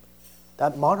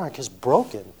 That monarch has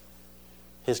broken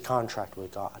his contract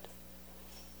with God.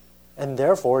 And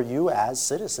therefore, you as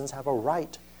citizens have a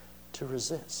right to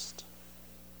resist.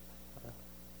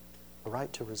 A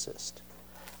right to resist.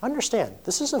 Understand,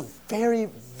 this is a very,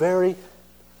 very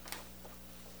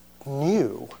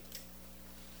new,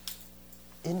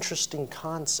 interesting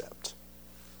concept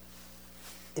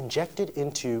injected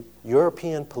into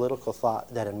European political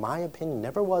thought that, in my opinion,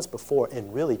 never was before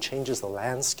and really changes the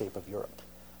landscape of Europe.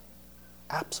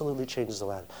 Absolutely changes the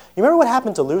landscape. You remember what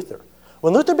happened to Luther?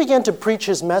 When Luther began to preach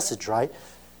his message, right?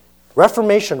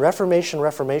 Reformation, Reformation,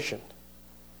 Reformation.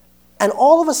 And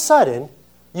all of a sudden,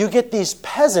 you get these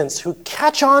peasants who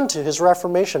catch on to his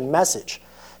Reformation message.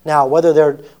 Now, whether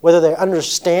they're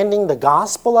understanding the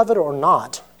gospel of it or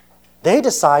not, they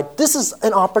decide this is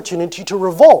an opportunity to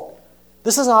revolt.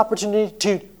 This is an opportunity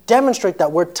to demonstrate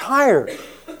that we're tired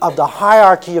of the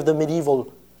hierarchy of the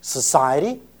medieval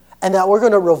society and that we're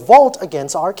going to revolt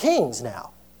against our kings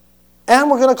now. And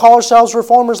we're going to call ourselves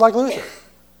reformers like Luther.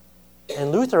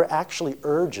 And Luther actually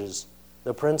urges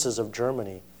the princes of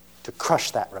Germany to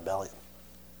crush that rebellion.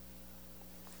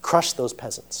 Crush those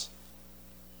peasants.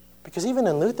 Because even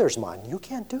in Luther's mind, you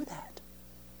can't do that.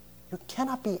 You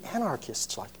cannot be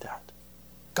anarchists like that.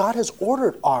 God has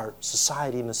ordered our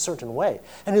society in a certain way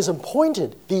and has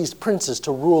appointed these princes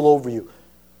to rule over you.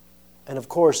 And of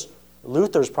course,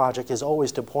 Luther's project is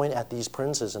always to point at these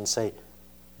princes and say,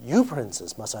 you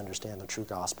princes must understand the true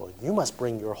gospel. You must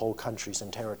bring your whole countries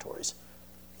and territories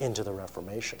into the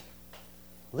Reformation.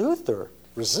 Luther,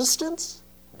 resistance?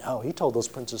 No, he told those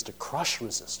princes to crush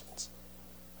resistance.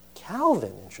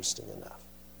 Calvin, interesting enough,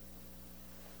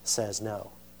 says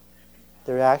no.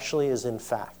 There actually is, in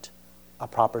fact, a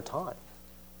proper time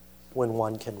when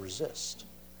one can resist.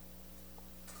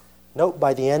 Note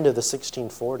by the end of the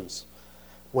 1640s,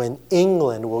 when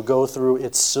England will go through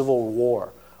its civil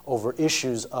war over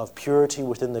issues of purity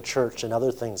within the church and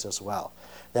other things as well,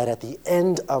 that at the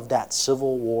end of that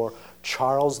civil war,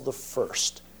 Charles I,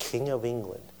 King of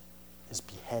England, is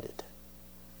beheaded,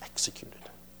 executed.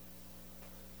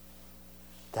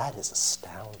 That is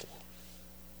astounding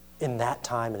in that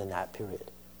time and in that period.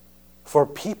 For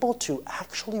people to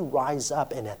actually rise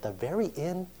up and at the very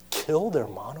end kill their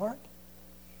monarch?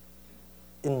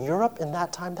 In Europe in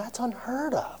that time, that's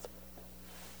unheard of.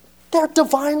 They're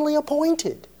divinely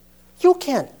appointed. You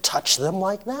can't touch them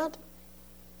like that.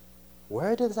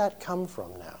 Where did that come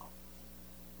from now?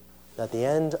 At the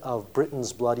end of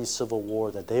Britain's bloody civil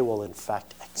war, that they will in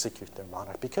fact execute their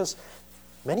monarch. Because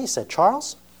many said,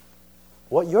 Charles,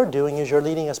 what you're doing is you're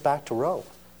leading us back to Rome.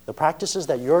 The practices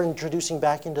that you're introducing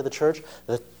back into the church,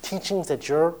 the teachings that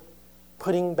you're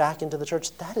putting back into the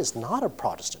church, that is not a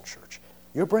Protestant church.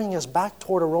 You're bringing us back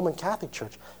toward a Roman Catholic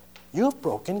church. You have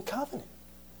broken covenant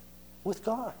with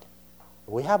God.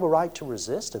 We have a right to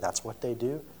resist, and that's what they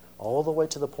do, all the way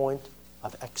to the point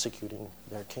of executing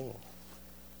their king.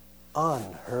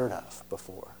 Unheard of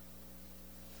before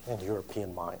in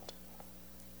European mind.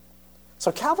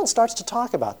 So Calvin starts to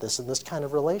talk about this in this kind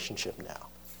of relationship now.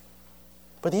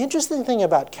 But the interesting thing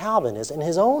about Calvin is, in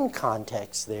his own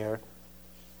context there,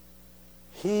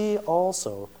 he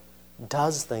also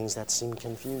does things that seem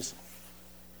confusing.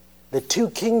 The two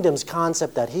kingdoms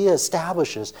concept that he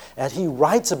establishes, that he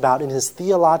writes about in his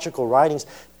theological writings,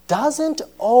 doesn't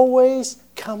always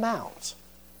come out.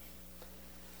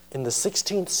 In the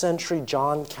 16th century,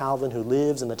 John Calvin, who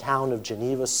lives in the town of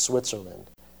Geneva, Switzerland,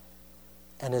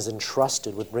 and is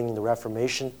entrusted with bringing the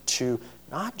Reformation to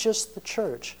not just the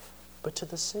church, but to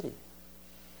the city.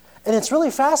 And it's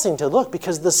really fascinating to look,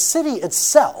 because the city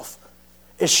itself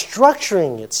is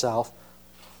structuring itself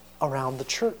around the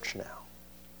church now.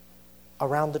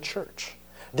 Around the church.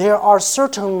 There are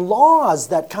certain laws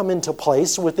that come into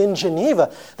place within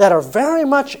Geneva that are very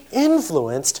much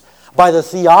influenced by the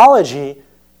theology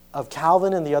of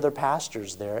Calvin and the other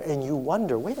pastors there. And you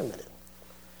wonder, wait a minute,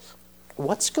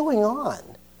 what's going on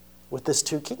with these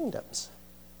two kingdoms?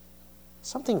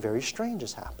 Something very strange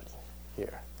is happening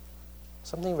here.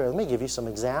 Let me give you some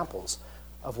examples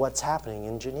of what's happening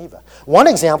in Geneva. One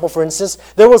example, for instance,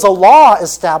 there was a law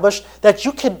established that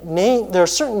you could name, there are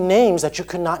certain names that you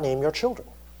could not name your children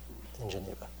in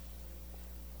Geneva.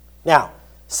 Now,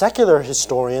 secular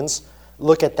historians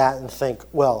look at that and think,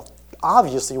 well,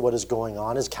 obviously what is going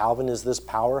on is Calvin is this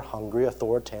power-hungry,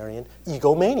 authoritarian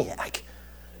egomaniac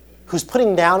who's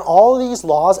putting down all these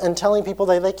laws and telling people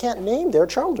that they can't name their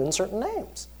children certain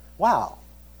names. Wow.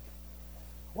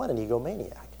 What an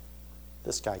egomaniac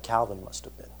this guy Calvin must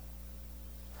have been.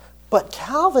 But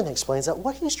Calvin explains that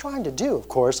what he's trying to do, of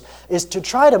course, is to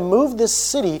try to move this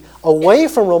city away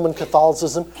from Roman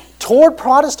Catholicism toward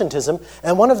Protestantism,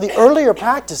 and one of the earlier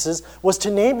practices was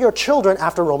to name your children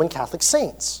after Roman Catholic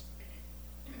saints.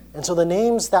 And so the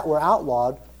names that were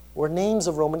outlawed were names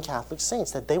of Roman Catholic saints,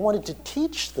 that they wanted to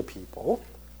teach the people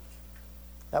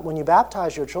that when you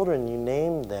baptize your children and you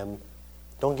name them,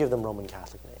 don't give them Roman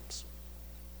Catholic names.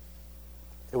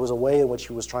 It was a way in which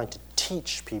he was trying to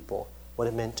teach people what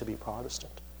it meant to be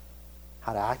Protestant,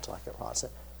 how to act like a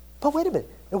Protestant. But wait a minute,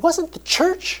 it wasn't the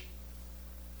church.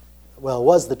 Well, it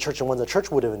was the church, and when the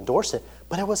church would have endorsed it,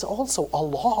 but it was also a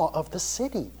law of the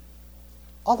city.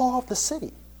 A law of the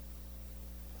city.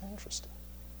 Interesting.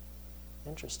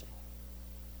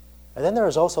 And then there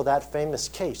is also that famous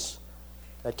case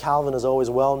that Calvin is always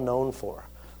well known for,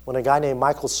 when a guy named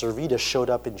Michael Servetus showed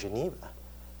up in Geneva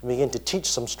and began to teach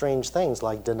some strange things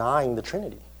like denying the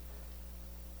Trinity.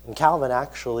 And Calvin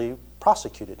actually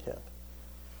prosecuted him,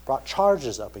 brought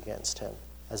charges up against him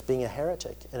as being a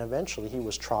heretic, and eventually he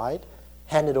was tried,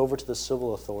 handed over to the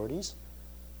civil authorities,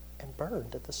 and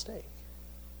burned at the stake.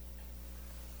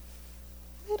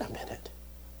 Wait a minute.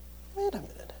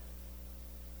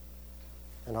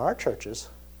 In our churches,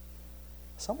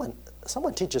 someone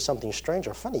teaches something strange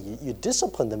or funny, you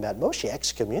discipline them at most, you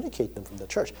excommunicate them from the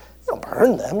church. You don't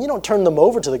burn them. You don't turn them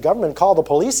over to the government, call the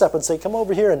police up and say, come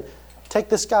over here and take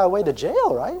this guy away to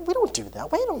jail, right? We don't do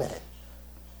that. Wait a minute.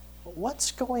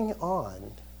 What's going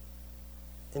on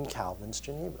in Calvin's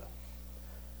Geneva?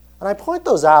 And I point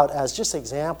those out as just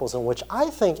examples in which I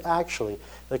think actually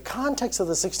the context of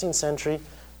the 16th century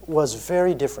was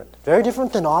very different. Very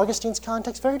different than Augustine's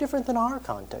context, very different than our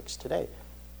context today.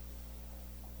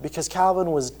 Because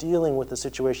Calvin was dealing with a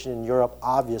situation in Europe,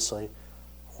 obviously,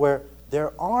 where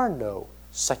there are no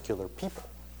secular people,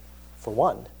 for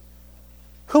one.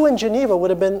 Who in Geneva would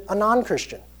have been a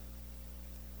non-Christian?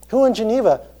 Who in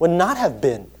Geneva would not have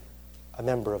been a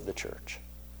member of the church?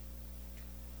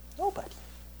 Nobody.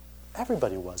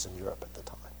 Everybody was in Europe at the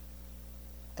time.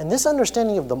 And this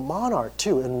understanding of the monarch,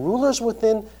 too, and rulers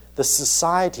within the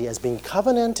society as being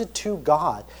covenanted to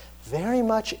God very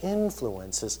much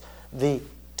influences the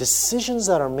decisions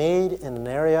that are made in an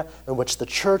area in which the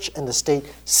church and the state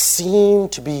seem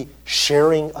to be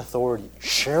sharing authority,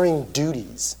 sharing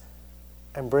duties,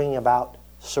 and bringing about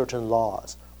certain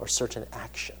laws or certain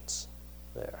actions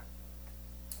there.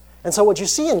 And so what you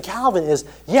see in Calvin is,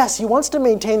 yes, he wants to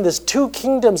maintain this two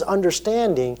kingdoms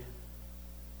understanding,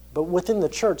 but within the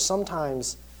church,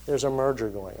 sometimes there's a merger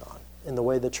going on in the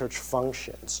way the church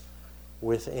functions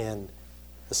within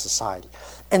the society.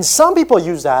 And some people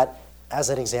use that as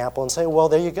an example and say, well,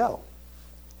 there you go.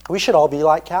 We should all be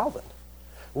like Calvin.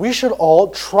 We should all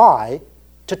try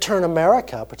to turn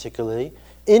America, particularly,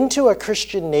 into a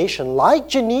Christian nation like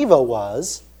Geneva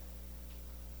was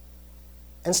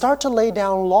and start to lay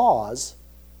down laws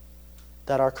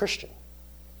that are Christian,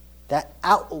 that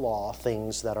outlaw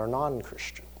things that are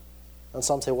non-Christian. And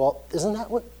some say, well,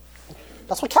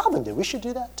 that's what Calvin did. We should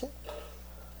do that too.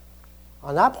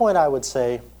 On that point, I would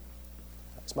say,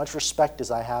 as much respect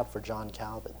as I have for John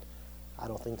Calvin, I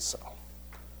don't think so.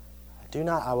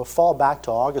 I will fall back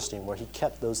to Augustine, where he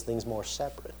kept those things more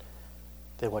separate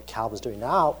than what Calvin's doing.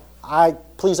 Now,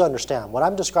 please understand, what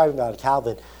I'm describing about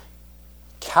Calvin,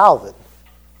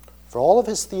 for all of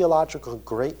his theological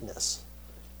greatness,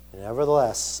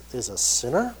 nevertheless is a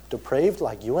sinner, depraved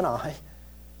like you and I,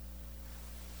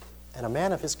 and a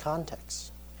man of his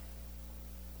context,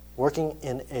 working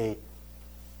in a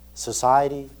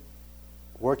society,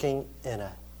 working in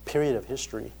a period of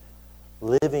history,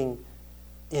 living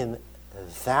in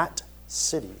that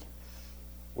city,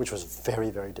 which was very,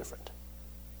 very different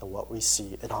than what we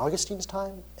see in Augustine's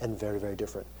time, and very, very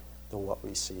different than what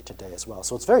we see today as well.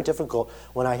 So it's very difficult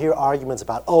when I hear arguments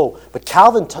about, but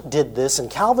Calvin did this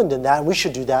and Calvin did that, and we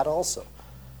should do that also.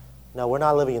 No, we're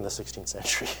not living in the 16th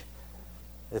century.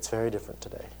 It's very different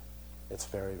today. It's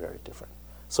very, very different.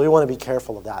 So we want to be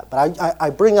careful of that. But I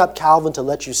bring up Calvin to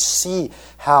let you see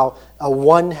how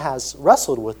one has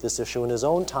wrestled with this issue in his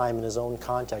own time, in his own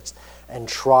context, and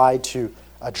tried to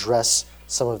address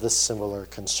some of the similar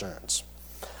concerns.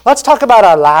 Let's talk about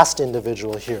our last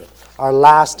individual here, our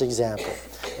last example.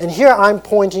 And here I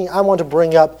want to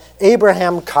bring up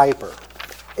Abraham Kuyper,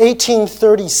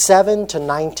 1837 to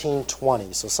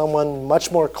 1920. So someone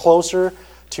much more closer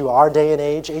to our day and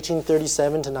age,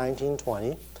 1837 to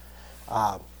 1920.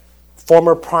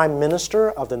 Former Prime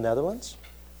Minister of the Netherlands,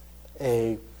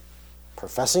 a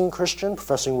professing Christian,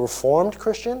 professing Reformed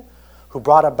Christian, who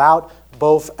brought about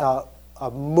both a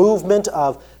movement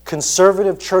of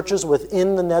conservative churches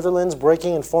within the Netherlands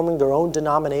breaking and forming their own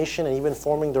denomination and even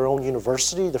forming their own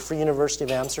university, the Free University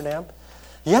of Amsterdam.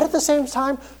 Yet at the same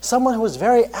time, someone who was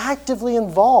very actively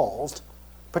involved,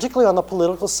 particularly on the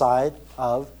political side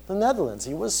of the Netherlands.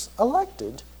 He was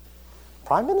elected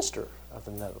Prime Minister of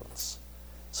the Netherlands.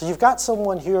 So you've got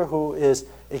someone here who is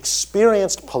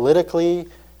experienced politically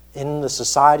in the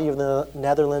society of the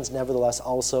Netherlands, nevertheless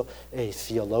also a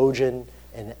theologian,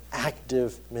 an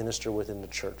active minister within the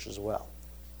church as well.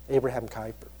 Abraham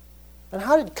Kuyper. And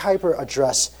how did Kuyper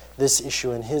address this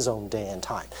issue in his own day and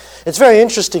time? It's very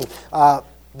interesting.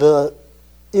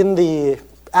 In the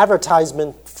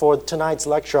advertisement for tonight's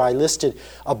lecture, I listed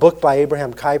a book by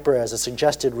Abraham Kuyper as a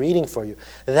suggested reading for you.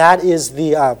 That is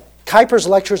the Kuyper's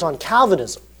Lectures on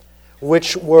Calvinism,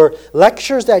 which were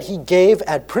lectures that he gave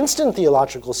at Princeton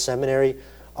Theological Seminary,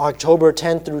 October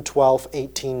 10 through 12,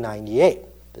 1898.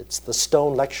 It's the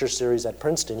Stone Lecture Series at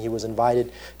Princeton. He was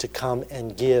invited to come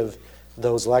and give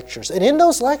those lectures. And in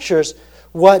those lectures,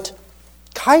 what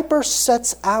Kuyper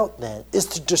sets out then is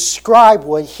to describe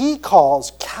what he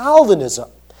calls Calvinism.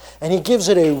 And he gives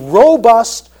it a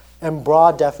robust and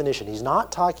broad definition. He's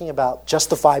not talking about just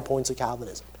the 5 points of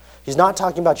Calvinism. He's not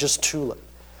talking about just Tulip.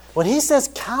 When he says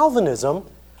Calvinism,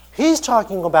 he's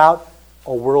talking about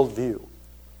a worldview,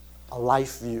 a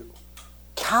life view.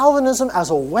 Calvinism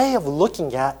as a way of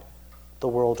looking at the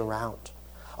world around,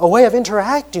 a way of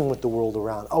interacting with the world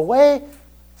around, a way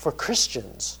for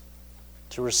Christians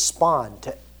to respond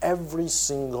to every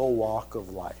single walk of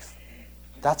life.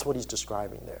 That's what he's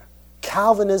describing there.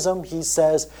 Calvinism, he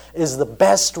says, is the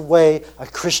best way a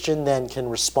Christian then can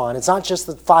respond. It's not just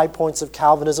the 5 points of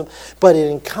Calvinism, but it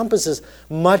encompasses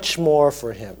much more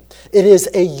for him. It is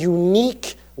a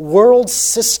unique world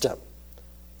system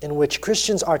in which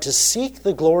Christians are to seek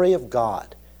the glory of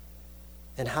God.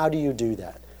 And how do you do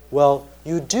that? Well,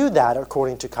 you do that,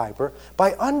 according to Kuyper,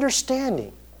 by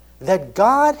understanding that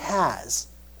God has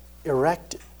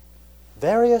erected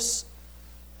various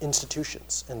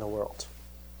institutions in the world.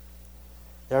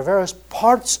 There are various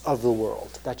parts of the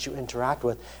world that you interact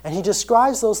with, and he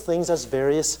describes those things as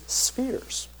various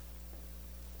spheres.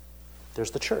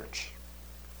 There's the church.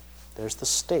 There's the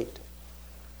state.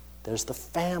 There's the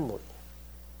family.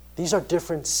 These are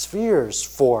different spheres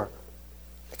for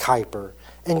Kuyper.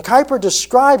 And Kuyper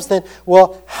describes then,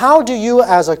 well, how do you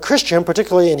as a Christian,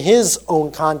 particularly in his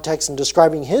own context and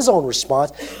describing his own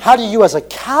response, how do you as a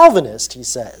Calvinist, he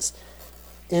says,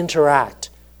 interact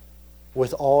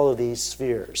with all of these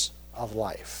spheres of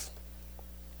life?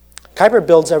 Kuyper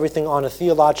builds everything on a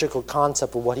theological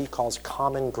concept of what he calls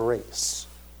common grace.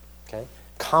 Okay?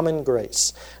 Common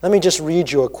grace. Let me just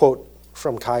read you a quote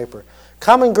from Kuyper.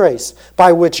 Common grace,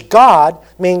 by which God,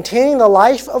 maintaining the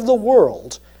life of the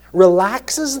world,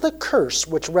 relaxes the curse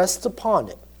which rests upon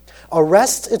it,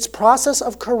 arrests its process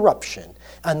of corruption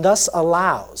and thus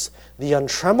allows the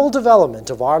untrammeled development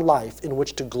of our life in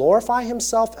which to glorify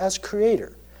himself as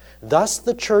creator. Thus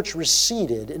the church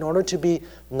receded in order to be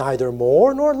neither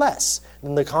more nor less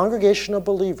than the congregation of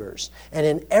believers, and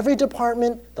in every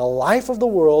department the life of the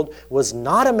world was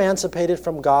not emancipated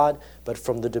from God, but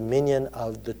from the dominion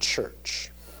of the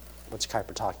church. What's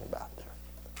Kuyper talking about there?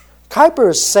 Kuyper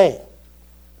is saying,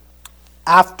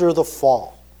 after the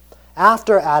fall,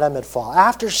 after Adam had fallen,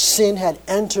 after sin had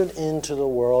entered into the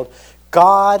world,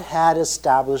 God had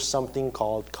established something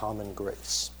called common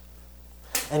grace.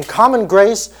 And common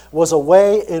grace was a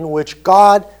way in which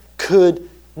God could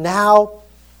now,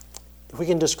 if we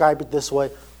can describe it this way,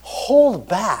 hold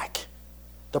back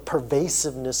the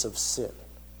pervasiveness of sin.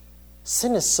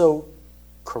 Sin is so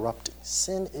corrupting.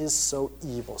 Sin is so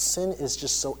evil. Sin is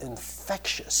just so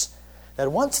infectious that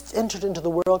once it's entered into the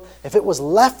world, if it was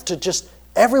left to just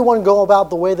everyone go about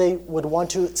the way they would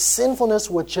want to, sinfulness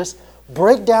would just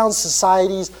break down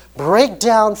societies, break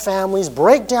down families,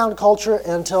 break down culture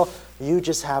until you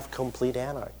just have complete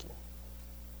anarchy.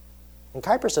 And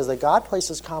Kuyper says that God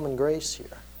places common grace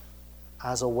here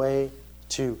as a way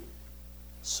to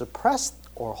suppress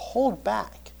or hold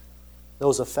back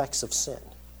those effects of sin.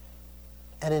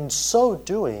 And in so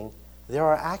doing, there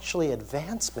are actually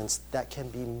advancements that can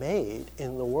be made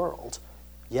in the world.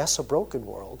 Yes, a broken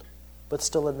world, but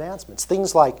still advancements.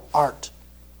 Things like art,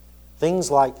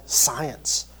 things like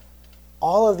science.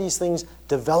 All of these things,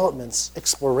 developments,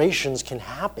 explorations can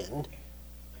happen,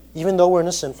 even though we're in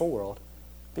a sinful world,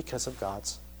 because of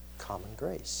God's common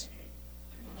grace.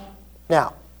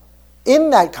 Now,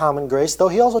 in that common grace, though,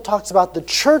 he also talks about the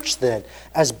church then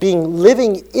as being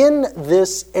living in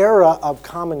this era of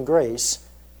common grace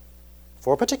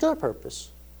for a particular purpose,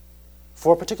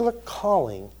 for a particular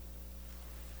calling,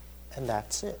 and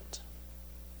that's it.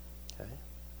 Okay?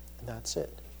 And that's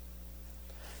it.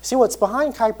 See, what's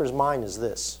behind Kuyper's mind is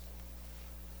this.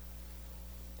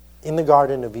 In the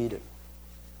Garden of Eden,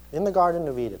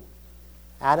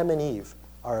 Adam and Eve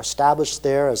are established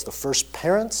there as the first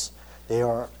parents. They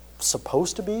are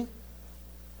supposed to be.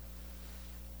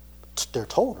 They're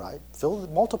told, right? Fill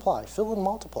and multiply.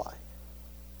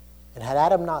 And had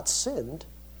Adam not sinned,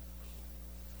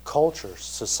 culture,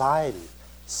 society,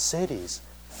 cities,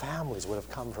 families would have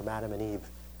come from Adam and Eve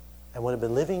and would have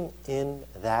been living in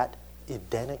that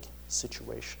Edenic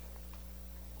situation.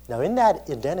 Now, in that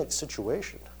Edenic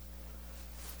situation,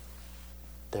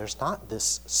 there's not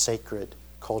this sacred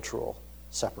cultural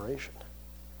separation.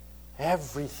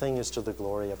 Everything is to the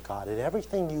glory of God, and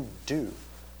everything you do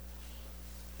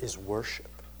is worship.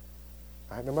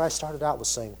 Right? Remember I started out with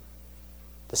saying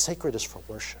the sacred is for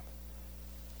worship.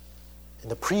 In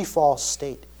the pre-fall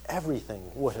state, everything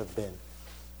would have been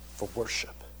for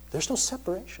worship. There's no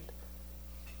separation.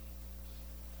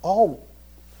 All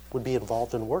would be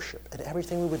involved in worship, and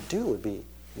everything we would do would be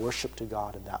worship to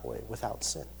God in that way, without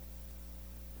sin.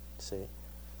 See?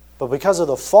 But because of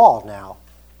the fall now,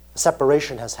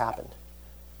 separation has happened.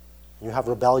 You have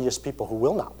rebellious people who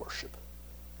will not worship.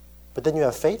 But then you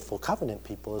have faithful covenant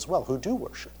people as well who do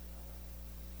worship.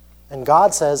 And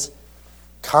God says,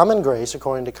 common grace,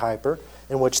 according to Kuyper,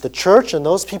 in which the church and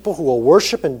those people who will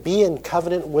worship and be in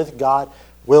covenant with God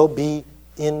will be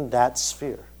in that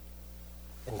sphere.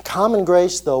 And common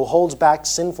grace, though, holds back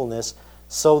sinfulness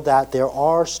so that there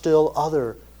are still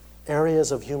other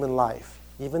areas of human life,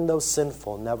 even though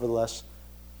sinful, nevertheless,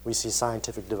 we see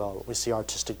scientific development, we see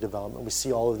artistic development, we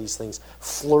see all of these things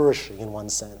flourishing in one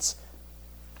sense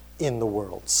in the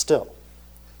world still.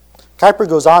 Kuyper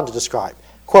goes on to describe,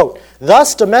 quote,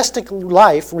 thus domestic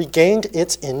life regained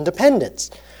its independence.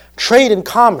 Trade and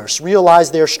commerce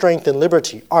realized their strength in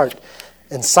liberty, art,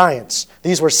 and science.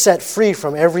 These were set free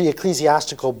from every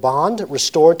ecclesiastical bond,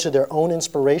 restored to their own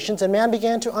inspirations, and man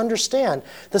began to understand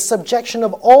the subjection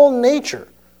of all nature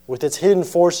with its hidden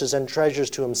forces and treasures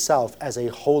to himself as a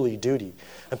holy duty,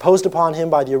 imposed upon him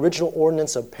by the original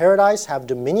ordinance of paradise, have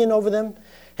dominion over them.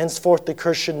 Henceforth the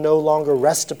curse should no longer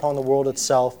rest upon the world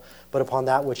itself, but upon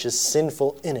that which is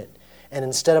sinful in it. And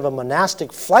instead of a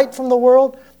monastic flight from the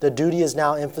world, the duty is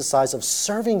now emphasized of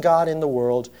serving God in the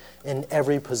world in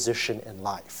every position in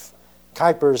life.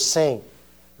 Kuyper is saying,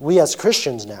 we as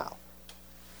Christians now,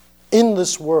 in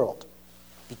this world,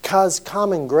 because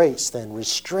common grace then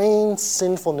restrains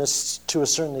sinfulness to a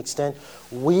certain extent,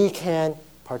 we can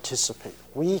participate.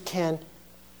 We can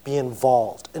be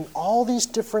involved in all these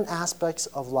different aspects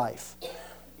of life.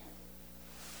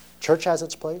 Church has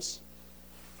its place,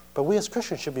 but we as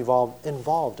Christians should be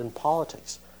involved in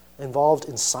politics, involved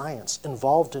in science,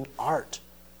 involved in art,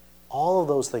 all of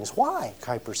those things. Why,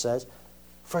 Kuyper says?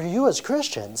 For you as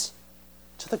Christians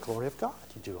to the glory of God.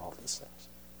 You do all these things.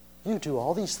 You do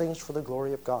all these things for the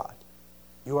glory of God.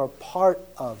 You are part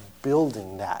of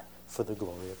building that for the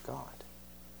glory of God.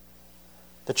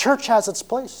 The church has its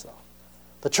place, though.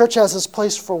 The church has its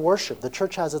place for worship. The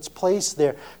church has its place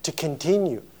there to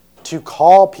continue to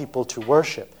call people to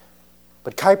worship.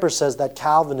 But Kuyper says that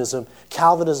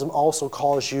Calvinism also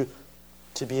calls you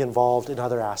to be involved in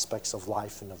other aspects of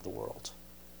life and of the world.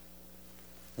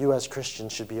 You as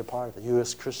Christians should be a part of it. You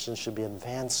as Christians should be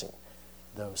advancing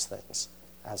those things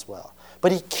as well.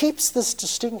 But he keeps this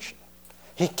distinction.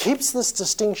 He keeps this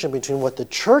distinction between what the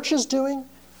church is doing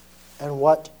and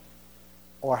what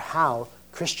or how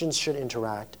Christians should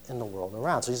interact in the world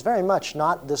around. So he's very much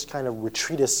not this kind of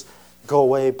retreatist, go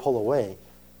away, pull away,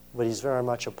 but he's very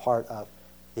much a part of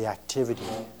the activity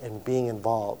and being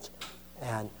involved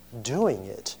and doing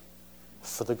it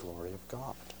for the glory of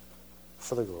God.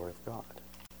 For the glory of God.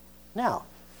 Now,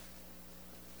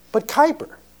 but Kuyper,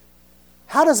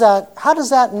 how does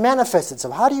that manifest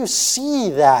itself? How do you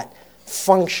see that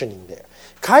functioning there?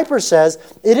 Kuyper says,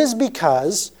 it is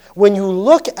because when you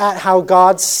look at how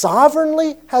God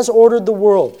sovereignly has ordered the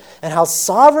world and how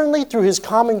sovereignly through his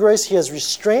common grace he has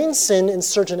restrained sin in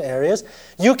certain areas,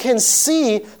 you can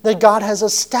see that God has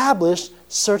established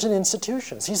certain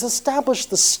institutions. He's established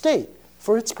the state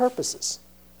for its purposes.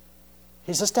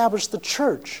 He's established the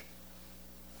church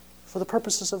for the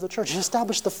purposes of the church. He's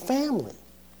established the family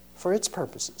for its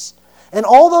purposes. And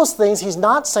all those things, he's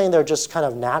not saying they're just kind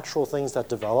of natural things that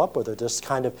develop or they're just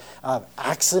kind of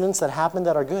accidents that happen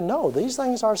that are good. No, these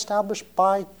things are established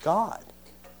by God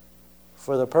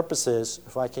for the purposes,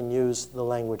 if I can use the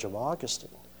language of Augustine,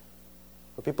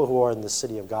 for people who are in the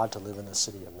city of God to live in the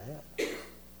city of man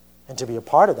and to be a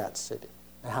part of that city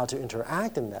and how to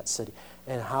interact in that city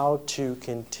and how to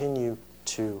continue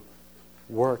to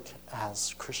work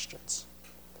as Christians.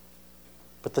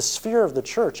 But the sphere of the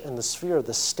church and the sphere of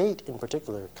the state in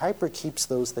particular, Kuyper keeps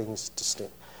those things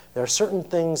distinct. There are certain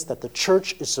things that the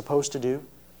church is supposed to do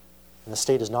and the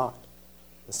state is not.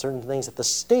 There's certain things that the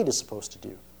state is supposed to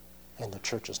do and the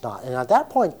church is not. And at that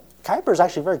point, Kuyper is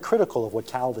actually very critical of what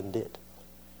Calvin did.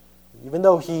 Even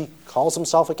though he calls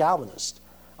himself a Calvinist,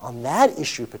 on that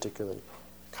issue particularly,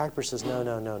 Kuyper says,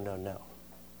 no.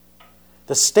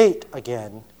 The state,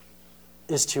 again,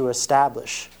 is to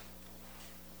establish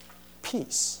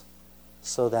peace,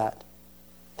 so that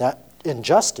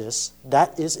injustice,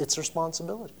 that is its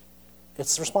responsibility.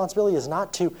 Its responsibility is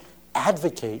not to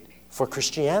advocate for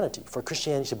Christianity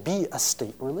to be a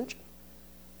state religion.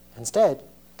 Instead,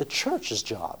 the church's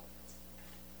job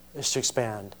is to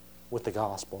expand with the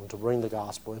gospel and to bring the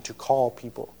gospel and to call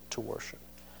people to worship.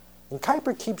 And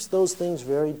Kuyper keeps those things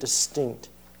very distinct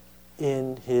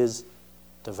in his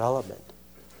development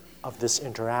of this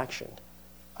interaction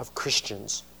of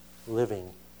Christians living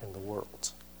in the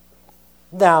world.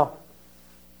 Now,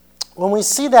 when we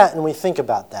see that and we think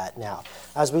about that now,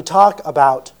 as we talk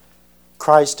about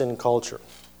Christ and culture,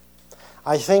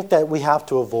 I think that we have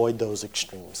to avoid those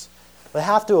extremes. We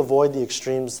have to avoid the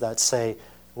extremes that say,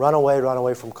 run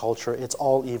away from culture, it's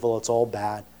all evil, it's all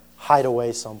bad, hide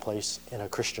away someplace in a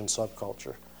Christian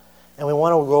subculture. And we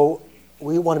want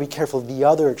to be careful of the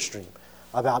other extreme,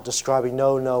 about describing,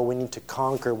 no, we need to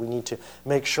conquer, we need to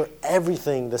make sure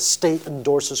everything, the state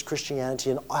endorses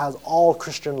Christianity and has all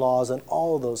Christian laws and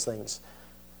all of those things.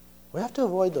 We have to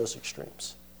avoid those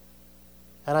extremes.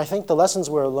 And I think the lessons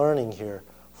we're learning here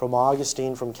from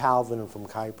Augustine, from Calvin, and from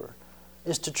Kuyper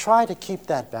is to try to keep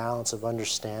that balance of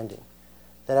understanding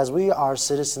that as we are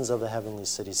citizens of the heavenly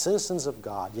city, citizens of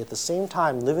God, yet at the same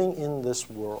time living in this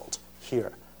world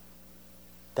here,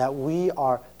 that we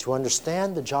are to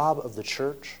understand the job of the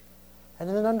church and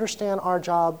then understand our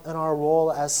job and our role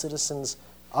as citizens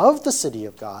of the city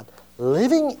of God,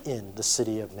 living in the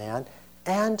city of man,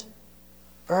 and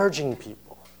urging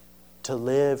people to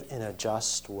live in a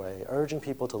just way, urging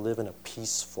people to live in a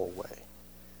peaceful way.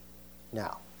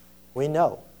 Now, we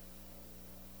know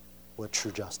what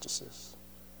true justice is.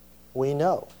 We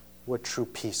know what true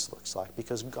peace looks like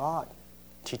because God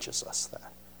teaches us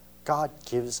that. God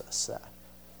gives us that.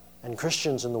 And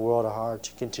Christians in the world are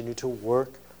to continue to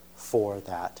work for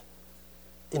that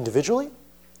individually.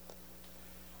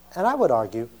 And I would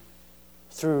argue,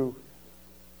 through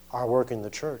our work in the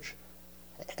church,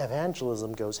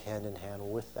 evangelism goes hand in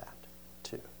hand with that,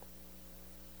 too.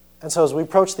 And so as we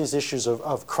approach these issues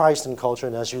of Christ and culture,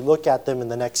 and as you look at them in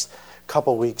the next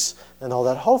couple weeks and all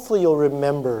that, hopefully you'll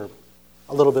remember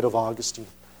a little bit of Augustine,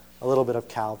 a little bit of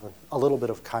Calvin, a little bit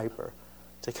of Kuyper,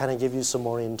 to kind of give you some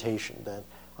orientation then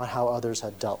on how others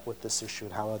had dealt with this issue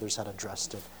and how others had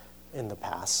addressed it in the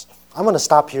past. I'm going to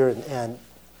stop here and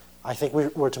I think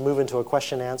we're to move into a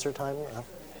question-answer time.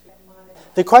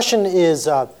 The question is,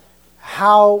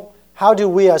 how do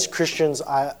we as Christians,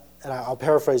 and I'll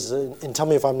paraphrase it and tell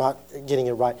me if I'm not getting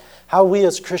it right, how we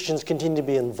as Christians continue to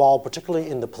be involved, particularly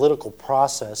in the political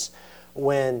process,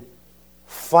 when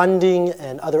funding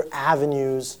and other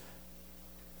avenues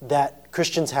that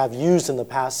Christians have used in the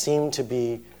past seem to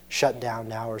be shut down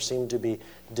now or seem to be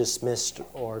dismissed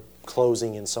or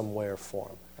closing in some way or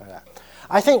form.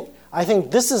 I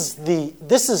think this is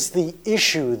the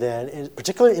issue then,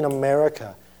 particularly in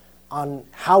America, on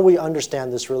how we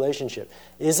understand this relationship.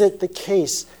 Is it the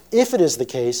case, if it is the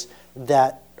case,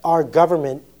 that our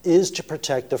government is to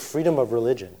protect the freedom of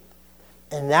religion,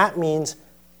 and that means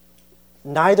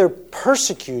neither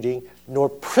persecuting nor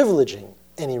privileging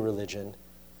any religion,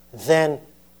 then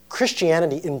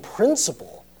Christianity in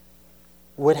principle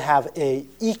would have an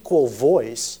equal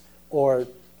voice or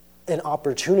an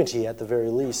opportunity at the very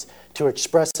least to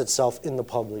express itself in the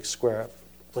public square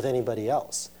with anybody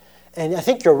else. And I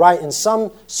think you're right. In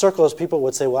some circles, people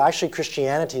would say, well, actually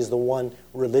Christianity is the one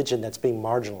religion that's being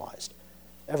marginalized.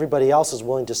 Everybody else is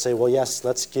willing to say, well, yes,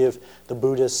 let's give the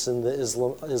Buddhists and the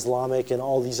Islamic and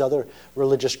all these other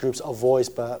religious groups a voice,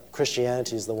 but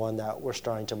Christianity is the one that we're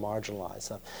starting to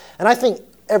marginalize. And I think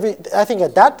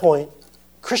at that point,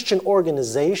 Christian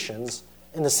organizations,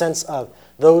 in the sense of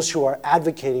those who are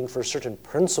advocating for certain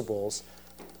principles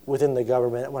within the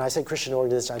government, when I say Christian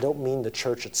organizations, I don't mean the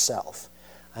church itself.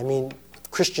 I mean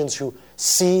Christians who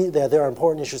see that there are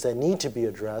important issues that need to be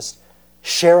addressed,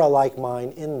 share a like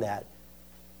mind in that.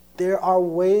 There are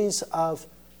ways of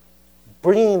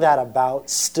bringing that about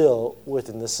still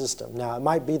within the system. Now, it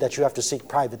might be that you have to seek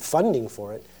private funding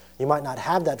for it. You might not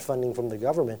have that funding from the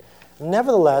government.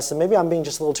 Nevertheless, and maybe I'm being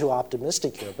just a little too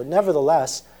optimistic here, but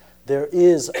nevertheless, there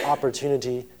is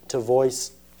opportunity to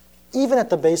voice, even at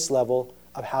the base level,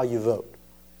 of how you vote,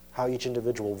 how each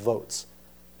individual votes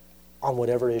on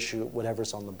whatever issue,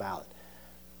 whatever's on the ballot.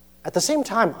 At the same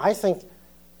time, I think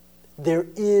there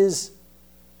is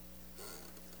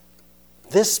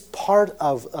this part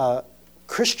of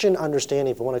Christian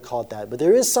understanding, if you want to call it that, but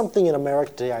there is something in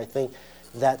America today, I think,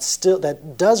 that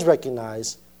does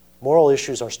recognize moral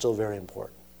issues are still very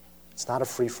important. It's not a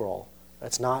free-for-all.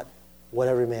 It's not what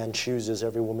every man chooses,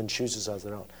 every woman chooses as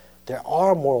their own. There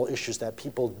are moral issues that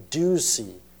people do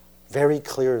see very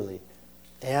clearly,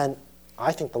 and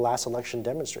I think the last election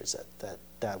demonstrates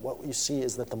that what we see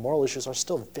is that the moral issues are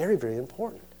still very, very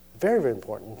important, very, very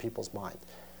important in people's minds.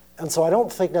 And so I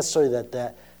don't think necessarily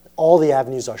that all the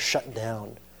avenues are shut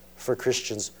down for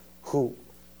Christians who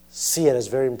see it as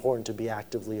very important to be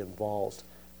actively involved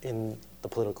in the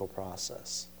political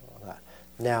process.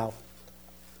 Now,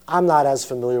 I'm not as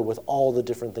familiar with all the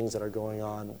different things that are going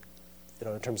on,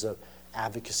 in terms of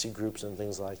advocacy groups and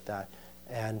things like that.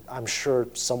 And I'm sure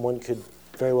someone could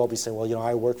very well be saying, well,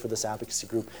 I work for this advocacy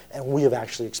group, and we have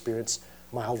actually experienced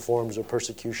mild forms of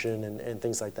persecution and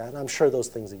things like that. And I'm sure those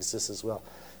things exist as well.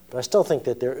 But I still think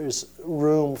that there is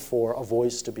room for a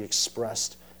voice to be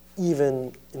expressed,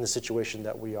 even in the situation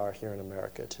that we are here in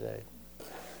America today.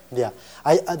 Yeah.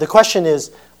 The question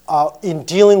is, in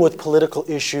dealing with political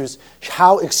issues,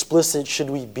 how explicit should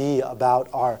we be about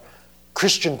our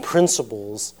Christian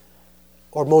principles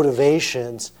or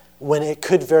motivations when it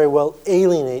could very well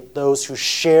alienate those who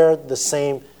share the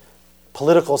same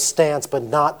political stance but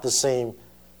not the same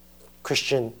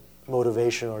Christian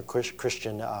motivation or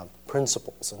Christian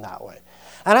principles in that way.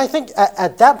 And I think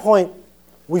at that point,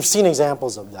 we've seen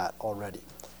examples of that already.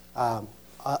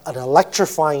 An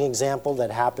electrifying example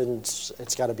that happened,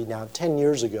 it's got to be now 10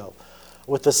 years ago,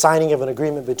 with the signing of an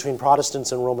agreement between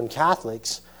Protestants and Roman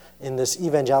Catholics in this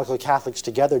Evangelical Catholics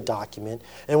Together document,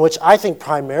 in which I think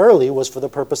primarily was for the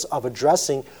purpose of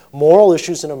addressing moral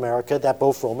issues in America that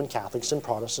both Roman Catholics and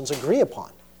Protestants agree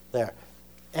upon there,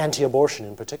 anti-abortion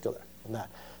in particular. And that.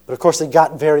 But of course, it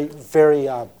got very, very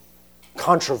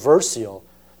controversial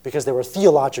because there were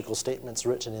theological statements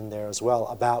written in there as well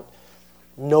about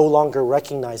no longer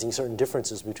recognizing certain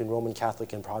differences between Roman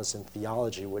Catholic and Protestant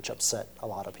theology, which upset a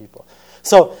lot of people.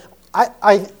 So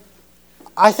I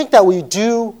think that we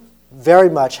do very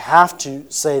much have to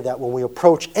say that when we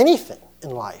approach anything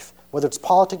in life, whether it's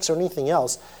politics or anything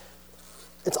else,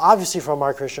 it's obviously from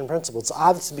our Christian principles. It's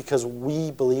obviously because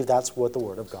we believe that's what the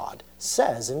Word of God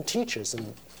says and teaches,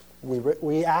 and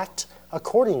we act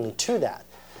accordingly to that.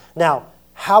 Now,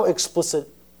 how explicit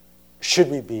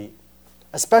should we be?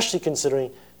 Especially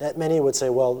considering that many would say,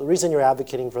 well, the reason you're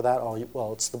advocating for that,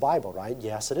 well, it's the Bible, right?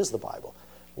 Yes, it is the Bible.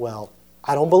 Well,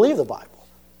 I don't believe the Bible.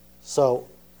 So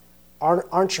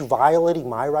aren't you violating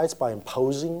my rights by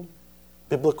imposing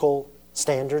biblical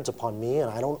standards upon me? And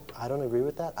I don't agree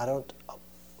with that. I don't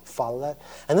follow that?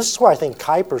 And this is where I think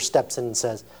Kuyper steps in and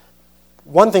says,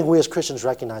 one thing we as Christians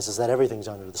recognize is that everything's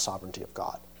under the sovereignty of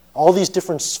God. All these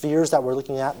different spheres that we're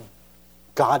looking at,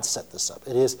 God set this up.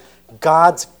 It is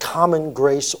God's common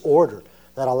grace order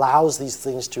that allows these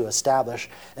things to establish.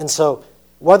 And so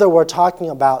whether we're talking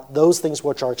about those things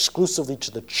which are exclusively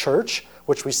to the church,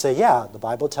 which we say, yeah, the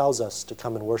Bible tells us to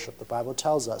come and worship. The Bible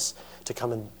tells us to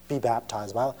come and be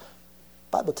baptized. The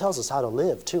Bible tells us how to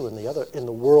live, too, in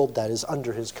the world that is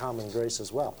under his common grace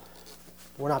as well.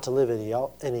 We're not to live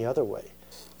any other way.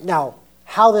 Now,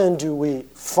 how then do we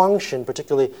function,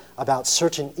 particularly about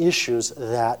certain issues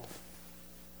that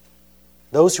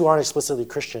those who aren't explicitly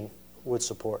Christian would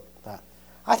support that?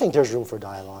 I think there's room for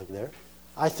dialogue there.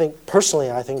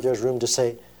 Personally, I think there's room to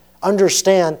say,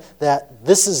 understand that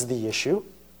this is the issue.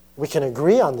 We can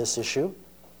agree on this issue,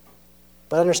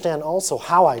 but understand also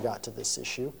how I got to this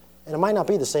issue. And it might not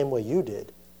be the same way you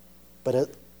did, but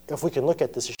if we can look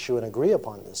at this issue and agree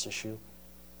upon this issue,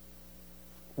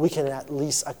 we can at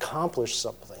least accomplish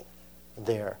something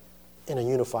there in a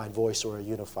unified voice or a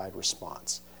unified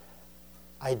response.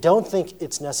 I don't think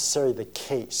it's necessarily the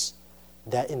case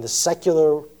that in the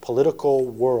secular political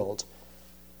world,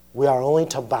 we are only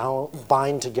to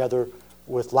bind together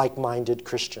with like-minded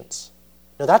Christians.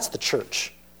 Now, that's the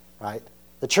church, right?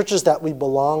 The churches that we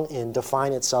belong in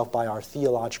define itself by our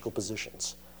theological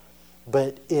positions.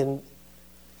 But in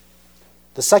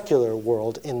the secular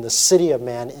world, in the city of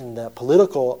man, in the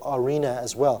political arena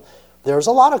as well, there's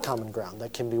a lot of common ground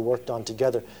that can be worked on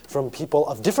together from people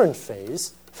of different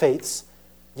faiths.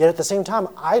 Yet at the same time,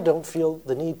 I don't feel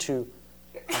the need to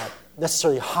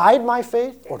necessarily hide my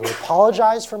faith or to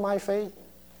apologize for my faith,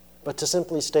 but to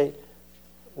simply state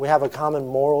we have a common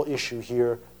moral issue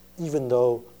here, even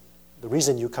though the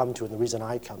reason you come to it and the reason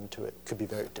I come to it could be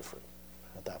very different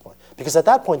at that point. Because at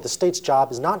that point, the state's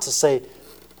job is not to say,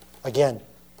 again,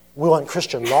 we want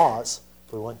Christian laws,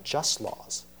 we want just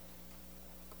laws.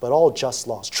 But all just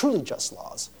laws, truly just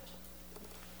laws,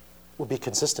 will be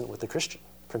consistent with the Christian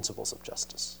principles of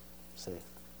justice. See?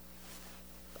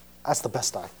 That's the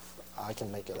best I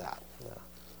can make of that.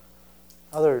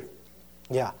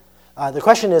 Yeah. The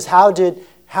question is, how did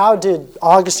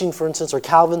Augustine, for instance, or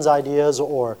Calvin's ideas,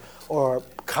 or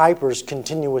Kuyper's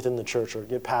continue within the church or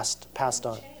get passed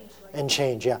on and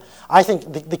change? Yeah, I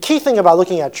think the key thing about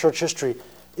looking at church history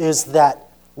is that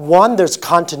one, there's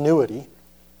continuity.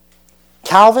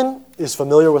 Calvin is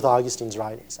familiar with Augustine's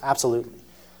writings, absolutely.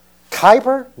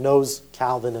 Kuyper knows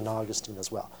Calvin and Augustine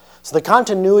as well. So the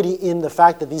continuity in the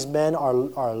fact that these men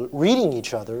are reading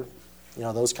each other,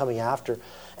 those coming after,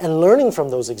 and learning from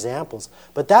those examples.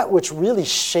 But that which really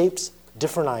shapes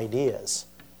different ideas,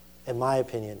 in my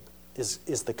opinion,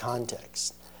 is the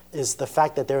context, is the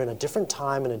fact that they're in a different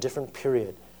time and a different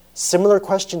period. Similar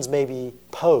questions may be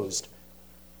posed,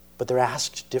 but they're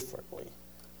asked differently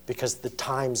because the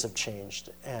times have changed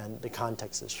and the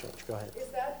context has changed. Go ahead. Is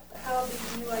that how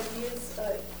these new ideas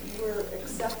were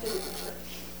accepted in the church?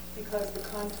 Because the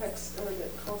context or the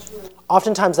cultural...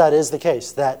 Oftentimes that is the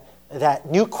case, that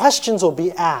new questions will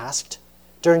be asked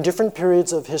during different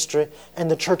periods of history, and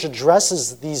the church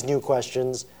addresses these new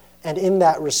questions, and in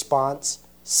that response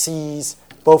sees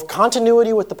both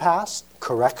continuity with the past,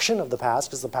 correction of the past,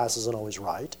 because the past isn't always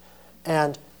right,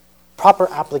 and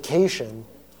proper application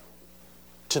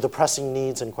to the pressing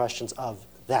needs and questions of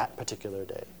that particular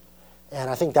day. And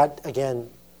I think that, again,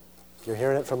 you're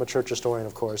hearing it from a church historian,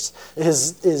 of course,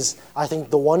 is I think,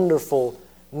 the wonderful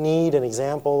need and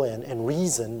example and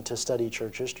reason to study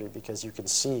church history, because you can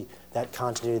see that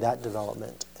continuity, that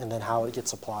development, and then how it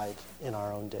gets applied in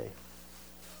our own day.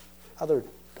 Other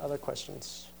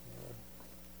questions?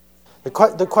 The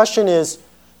question is,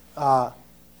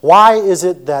 why is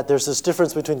it that there's this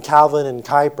difference between Calvin and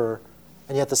Kuyper,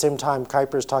 and yet at the same time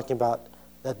Kuyper is talking about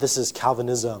that this is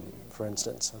Calvinism, for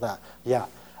instance?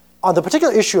 On the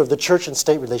particular issue of the church and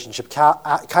state relationship,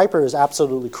 Kuyper is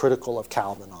absolutely critical of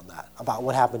Calvin on that, about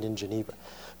what happened in Geneva.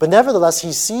 But nevertheless,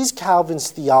 he sees Calvin's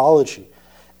theology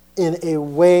in a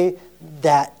way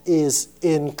that is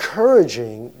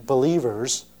encouraging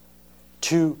believers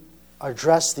to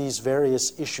address these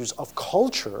various issues of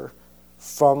culture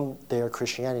from their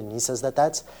Christianity. And he says that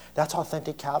that's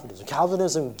authentic Calvinism.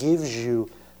 Calvinism gives you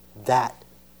that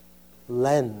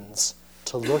lens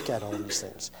to look at all these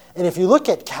things. And if you look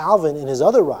at Calvin in his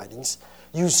other writings,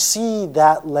 you see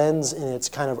that lens in its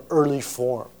kind of early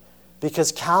form.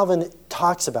 Because Calvin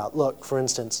talks about, look, for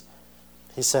instance,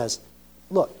 he says,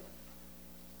 look,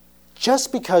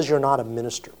 just because you're not a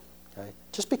minister, okay,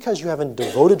 just because you haven't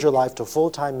devoted your life to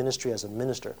full-time ministry as a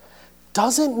minister,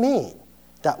 doesn't mean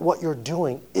that what you're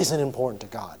doing isn't important to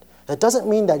God. That doesn't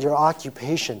mean that your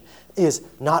occupation is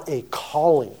not a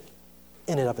calling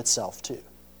in and of itself too.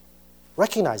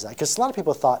 Recognize that, because a lot of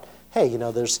people thought, hey,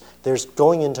 there's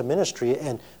going into ministry,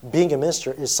 and being a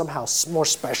minister is somehow more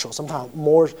special, somehow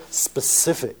more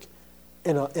specific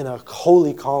in a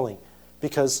holy calling,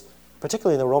 because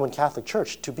particularly in the Roman Catholic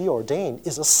Church, to be ordained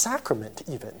is a sacrament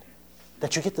even,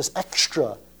 that you get this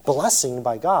extra blessing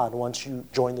by God once you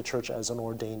join the church as an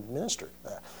ordained minister.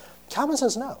 Calvin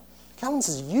says no. Calvin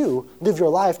says you live your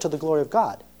life to the glory of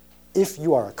God. If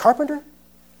you are a carpenter,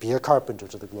 be a carpenter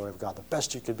to the glory of God, the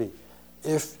best you could be.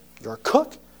 If you're a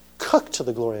cook, cook to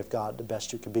the glory of God, the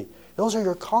best you could be. Those are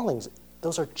your callings.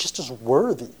 Those are just as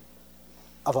worthy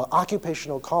of an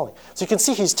occupational calling. So you can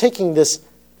see he's taking this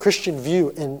Christian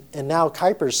view, and now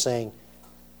Kuyper's saying,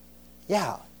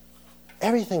 yeah,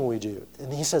 everything we do.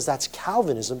 And he says that's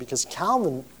Calvinism, because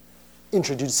Calvin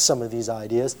introduced some of these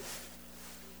ideas,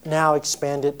 now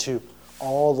expand it to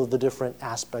all of the different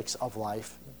aspects of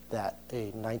life that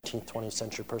a 19th, 20th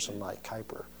century person like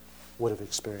Kuyper would have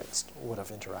experienced, would have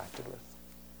interacted with.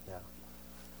 Yeah.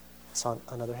 So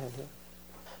another hand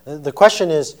here. The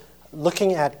question is,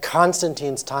 looking at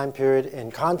Constantine's time period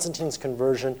and Constantine's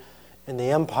conversion and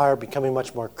the empire becoming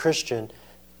much more Christian,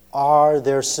 are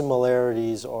there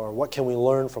similarities, or what can we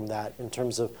learn from that in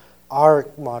terms of our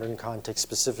modern context,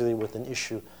 specifically with an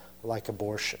issue like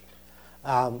abortion?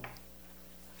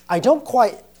 I don't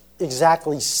quite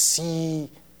exactly see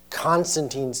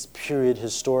Constantine's period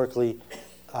historically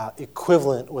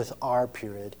equivalent with our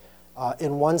period,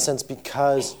 in one sense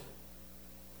because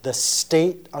the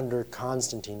state under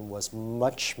Constantine was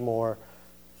much more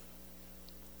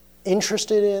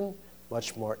interested in,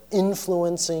 much more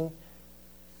influencing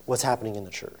what's happening in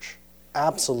the church.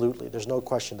 Absolutely, there's no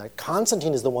question that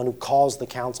Constantine is the one who calls the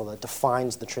council that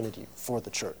defines the Trinity for the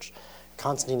church.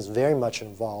 Constantine is very much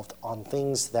involved on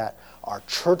things that are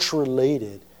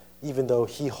church-related, even though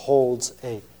he holds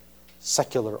a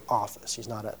secular office. He's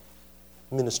not a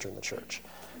minister in the church.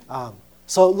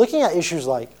 So looking at issues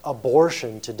like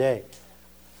abortion today,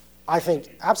 I think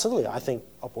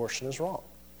abortion is wrong.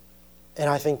 And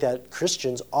I think that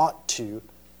Christians ought to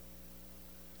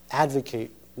advocate,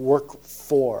 work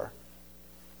for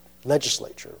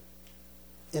legislature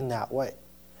in that way.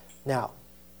 Now,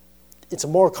 it's a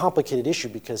more complicated issue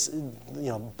because,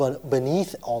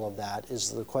 beneath all of that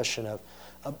is the question of,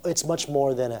 it's much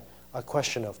more than a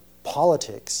question of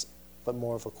politics, but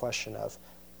more of a question of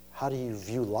how do you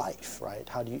view life, right?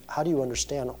 How do you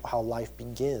understand how life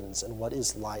begins and what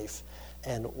is life,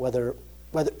 and whether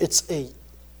it's a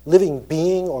living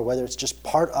being or whether it's just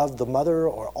part of the mother,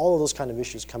 or all of those kind of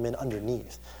issues come in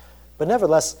underneath. But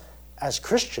nevertheless, as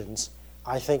Christians,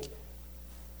 I think,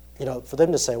 for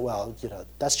them to say, well,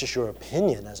 that's just your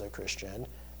opinion as a Christian,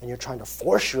 and you're trying to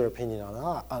force your opinion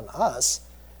on us.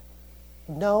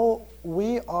 No,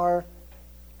 we are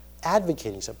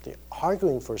advocating something,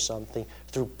 arguing for something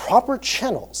through proper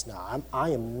channels. Now, I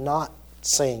am not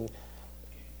saying,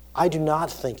 I do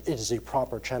not think it is a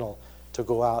proper channel to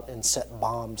go out and set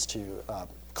bombs to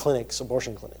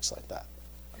abortion clinics like that.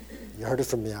 You heard it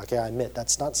from me, okay? I admit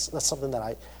that's something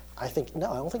that I think,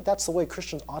 no, I don't think that's the way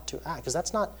Christians ought to act, because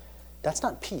that's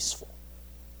not peaceful.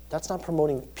 That's not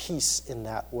promoting peace in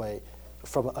that way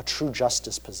from a true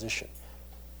justice position.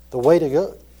 The way to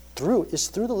go through is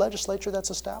through the legislature that's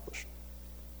established,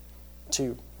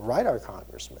 to write our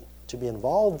congressmen, to be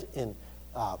involved in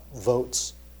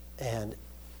votes and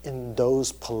in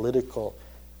those political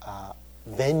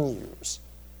venues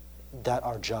that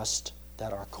are just,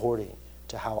 that are according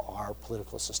to how our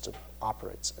political system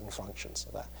operates and functions.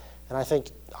 And I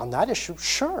think on that issue,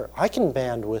 sure, I can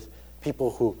band with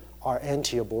people who are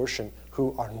anti-abortion,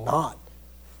 who are not,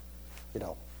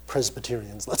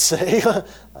 Presbyterians, let's say,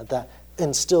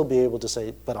 and still be able to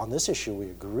say, but on this issue we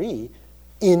agree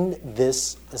in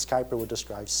this, as Kuyper would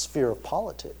describe, sphere of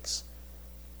politics.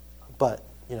 But,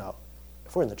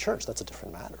 if we're in the church, that's a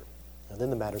different matter. And then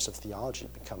the matters of theology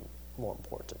become more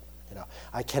important.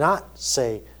 I cannot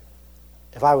say,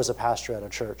 if I was a pastor at a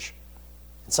church,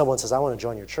 and someone says, I want to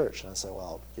join your church, and I say,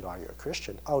 well, are you a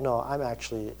Christian? Oh, no, I'm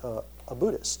actually a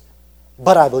Buddhist.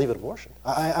 But I believe in abortion.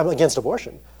 I'm against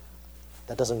abortion.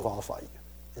 That doesn't qualify you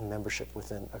in membership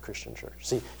within a Christian church.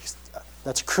 See,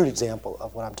 that's a crude example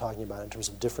of what I'm talking about in terms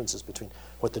of differences between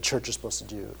what the church is supposed to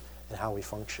do and how we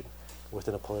function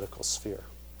within a political sphere.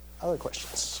 Other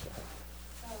questions?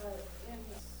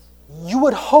 You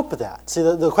would hope that. See,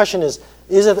 the question is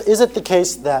it the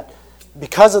case that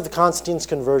because of the Constantine's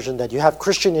conversion that you have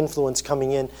Christian influence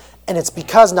coming in, and it's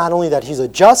because not only that he's a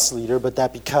just leader, but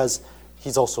that because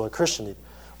he's also a Christian leader?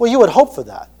 Well, you would hope for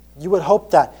that. You would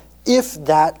hope that if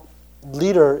that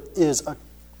leader is a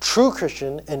true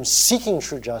Christian and seeking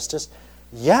true justice,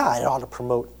 yeah, it ought to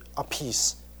promote a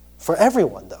peace for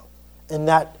everyone, though. And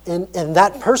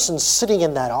that person sitting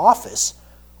in that office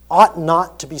ought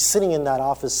not to be sitting in that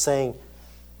office saying,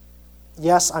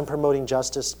 yes, I'm promoting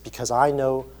justice because I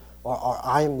know or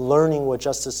I'm learning what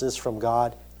justice is from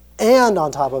God, and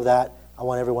on top of that, I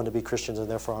want everyone to be Christians, and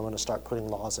therefore I'm going to start putting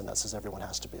laws in that says everyone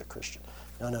has to be a Christian.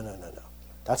 No.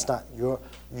 That's not,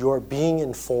 you're being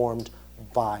informed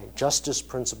by justice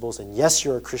principles, and yes,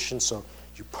 you're a Christian, so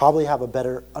you probably have a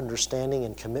better understanding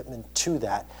and commitment to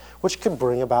that, which can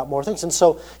bring about more things. And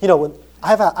so, when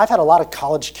I've had a lot of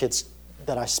college kids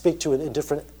that I speak to in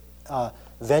different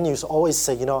venues always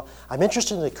say, I'm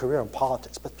interested in a career in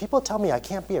politics, but people tell me I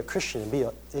can't be a Christian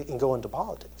and go into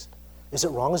politics. Is it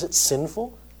wrong? Is it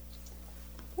sinful?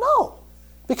 No.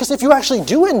 Because if you actually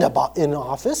do end up in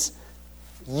office,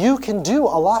 you can do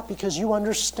a lot because you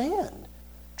understand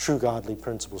true godly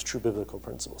principles, true biblical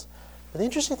principles. But the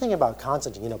interesting thing about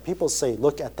Constantine, people say,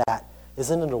 look at that.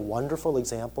 Isn't it a wonderful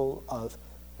example of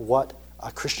what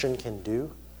a Christian can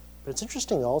do? But it's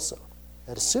interesting also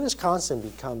that as soon as Constantine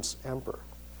becomes emperor,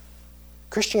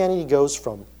 Christianity goes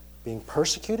from being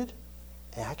persecuted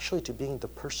actually to being the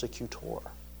persecutor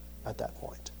at that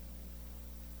point.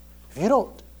 If you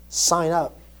don't sign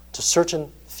up to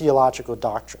certain theological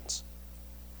doctrines,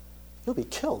 you'll be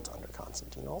killed under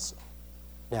Constantine also.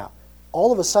 Now,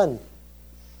 all of a sudden,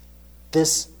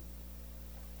 this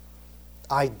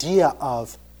idea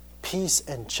of peace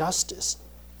and justice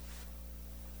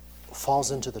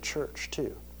falls into the church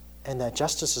too. And that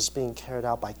justice is being carried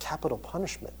out by capital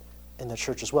punishment in the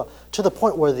church as well, to the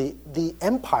point where the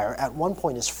empire at one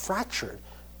point is fractured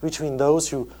between those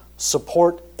who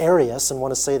support Arius and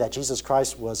want to say that Jesus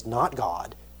Christ was not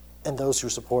God, and those who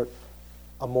support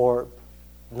a more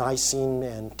Nicene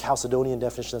and Chalcedonian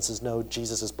definition that says, no,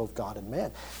 Jesus is both God and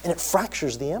man. And it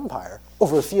fractures the empire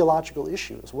over a theological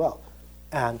issue as well.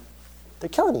 And they're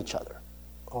killing each other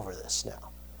over this now.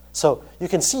 So you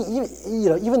can see,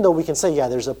 even though we can say, yeah,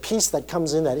 there's a peace that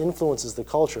comes in that influences the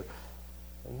culture,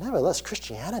 nevertheless,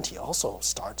 Christianity also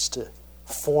starts to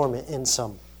form in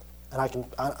some, and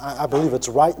I believe it's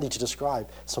rightly to describe,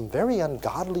 some very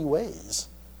ungodly ways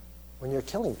when you're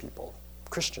killing people,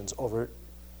 Christians, over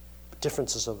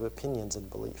differences of opinions and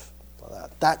belief. So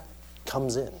that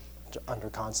comes in under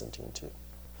Constantine too.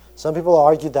 Some people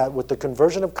argue that with the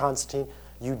conversion of Constantine,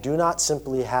 you do not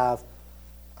simply have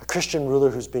a Christian ruler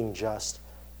who's being just,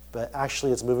 but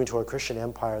actually it's moving to a Christian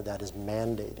empire that is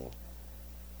mandating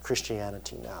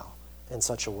Christianity now in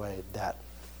such a way that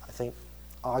I think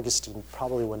Augustine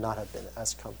probably would not have been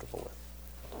as comfortable with.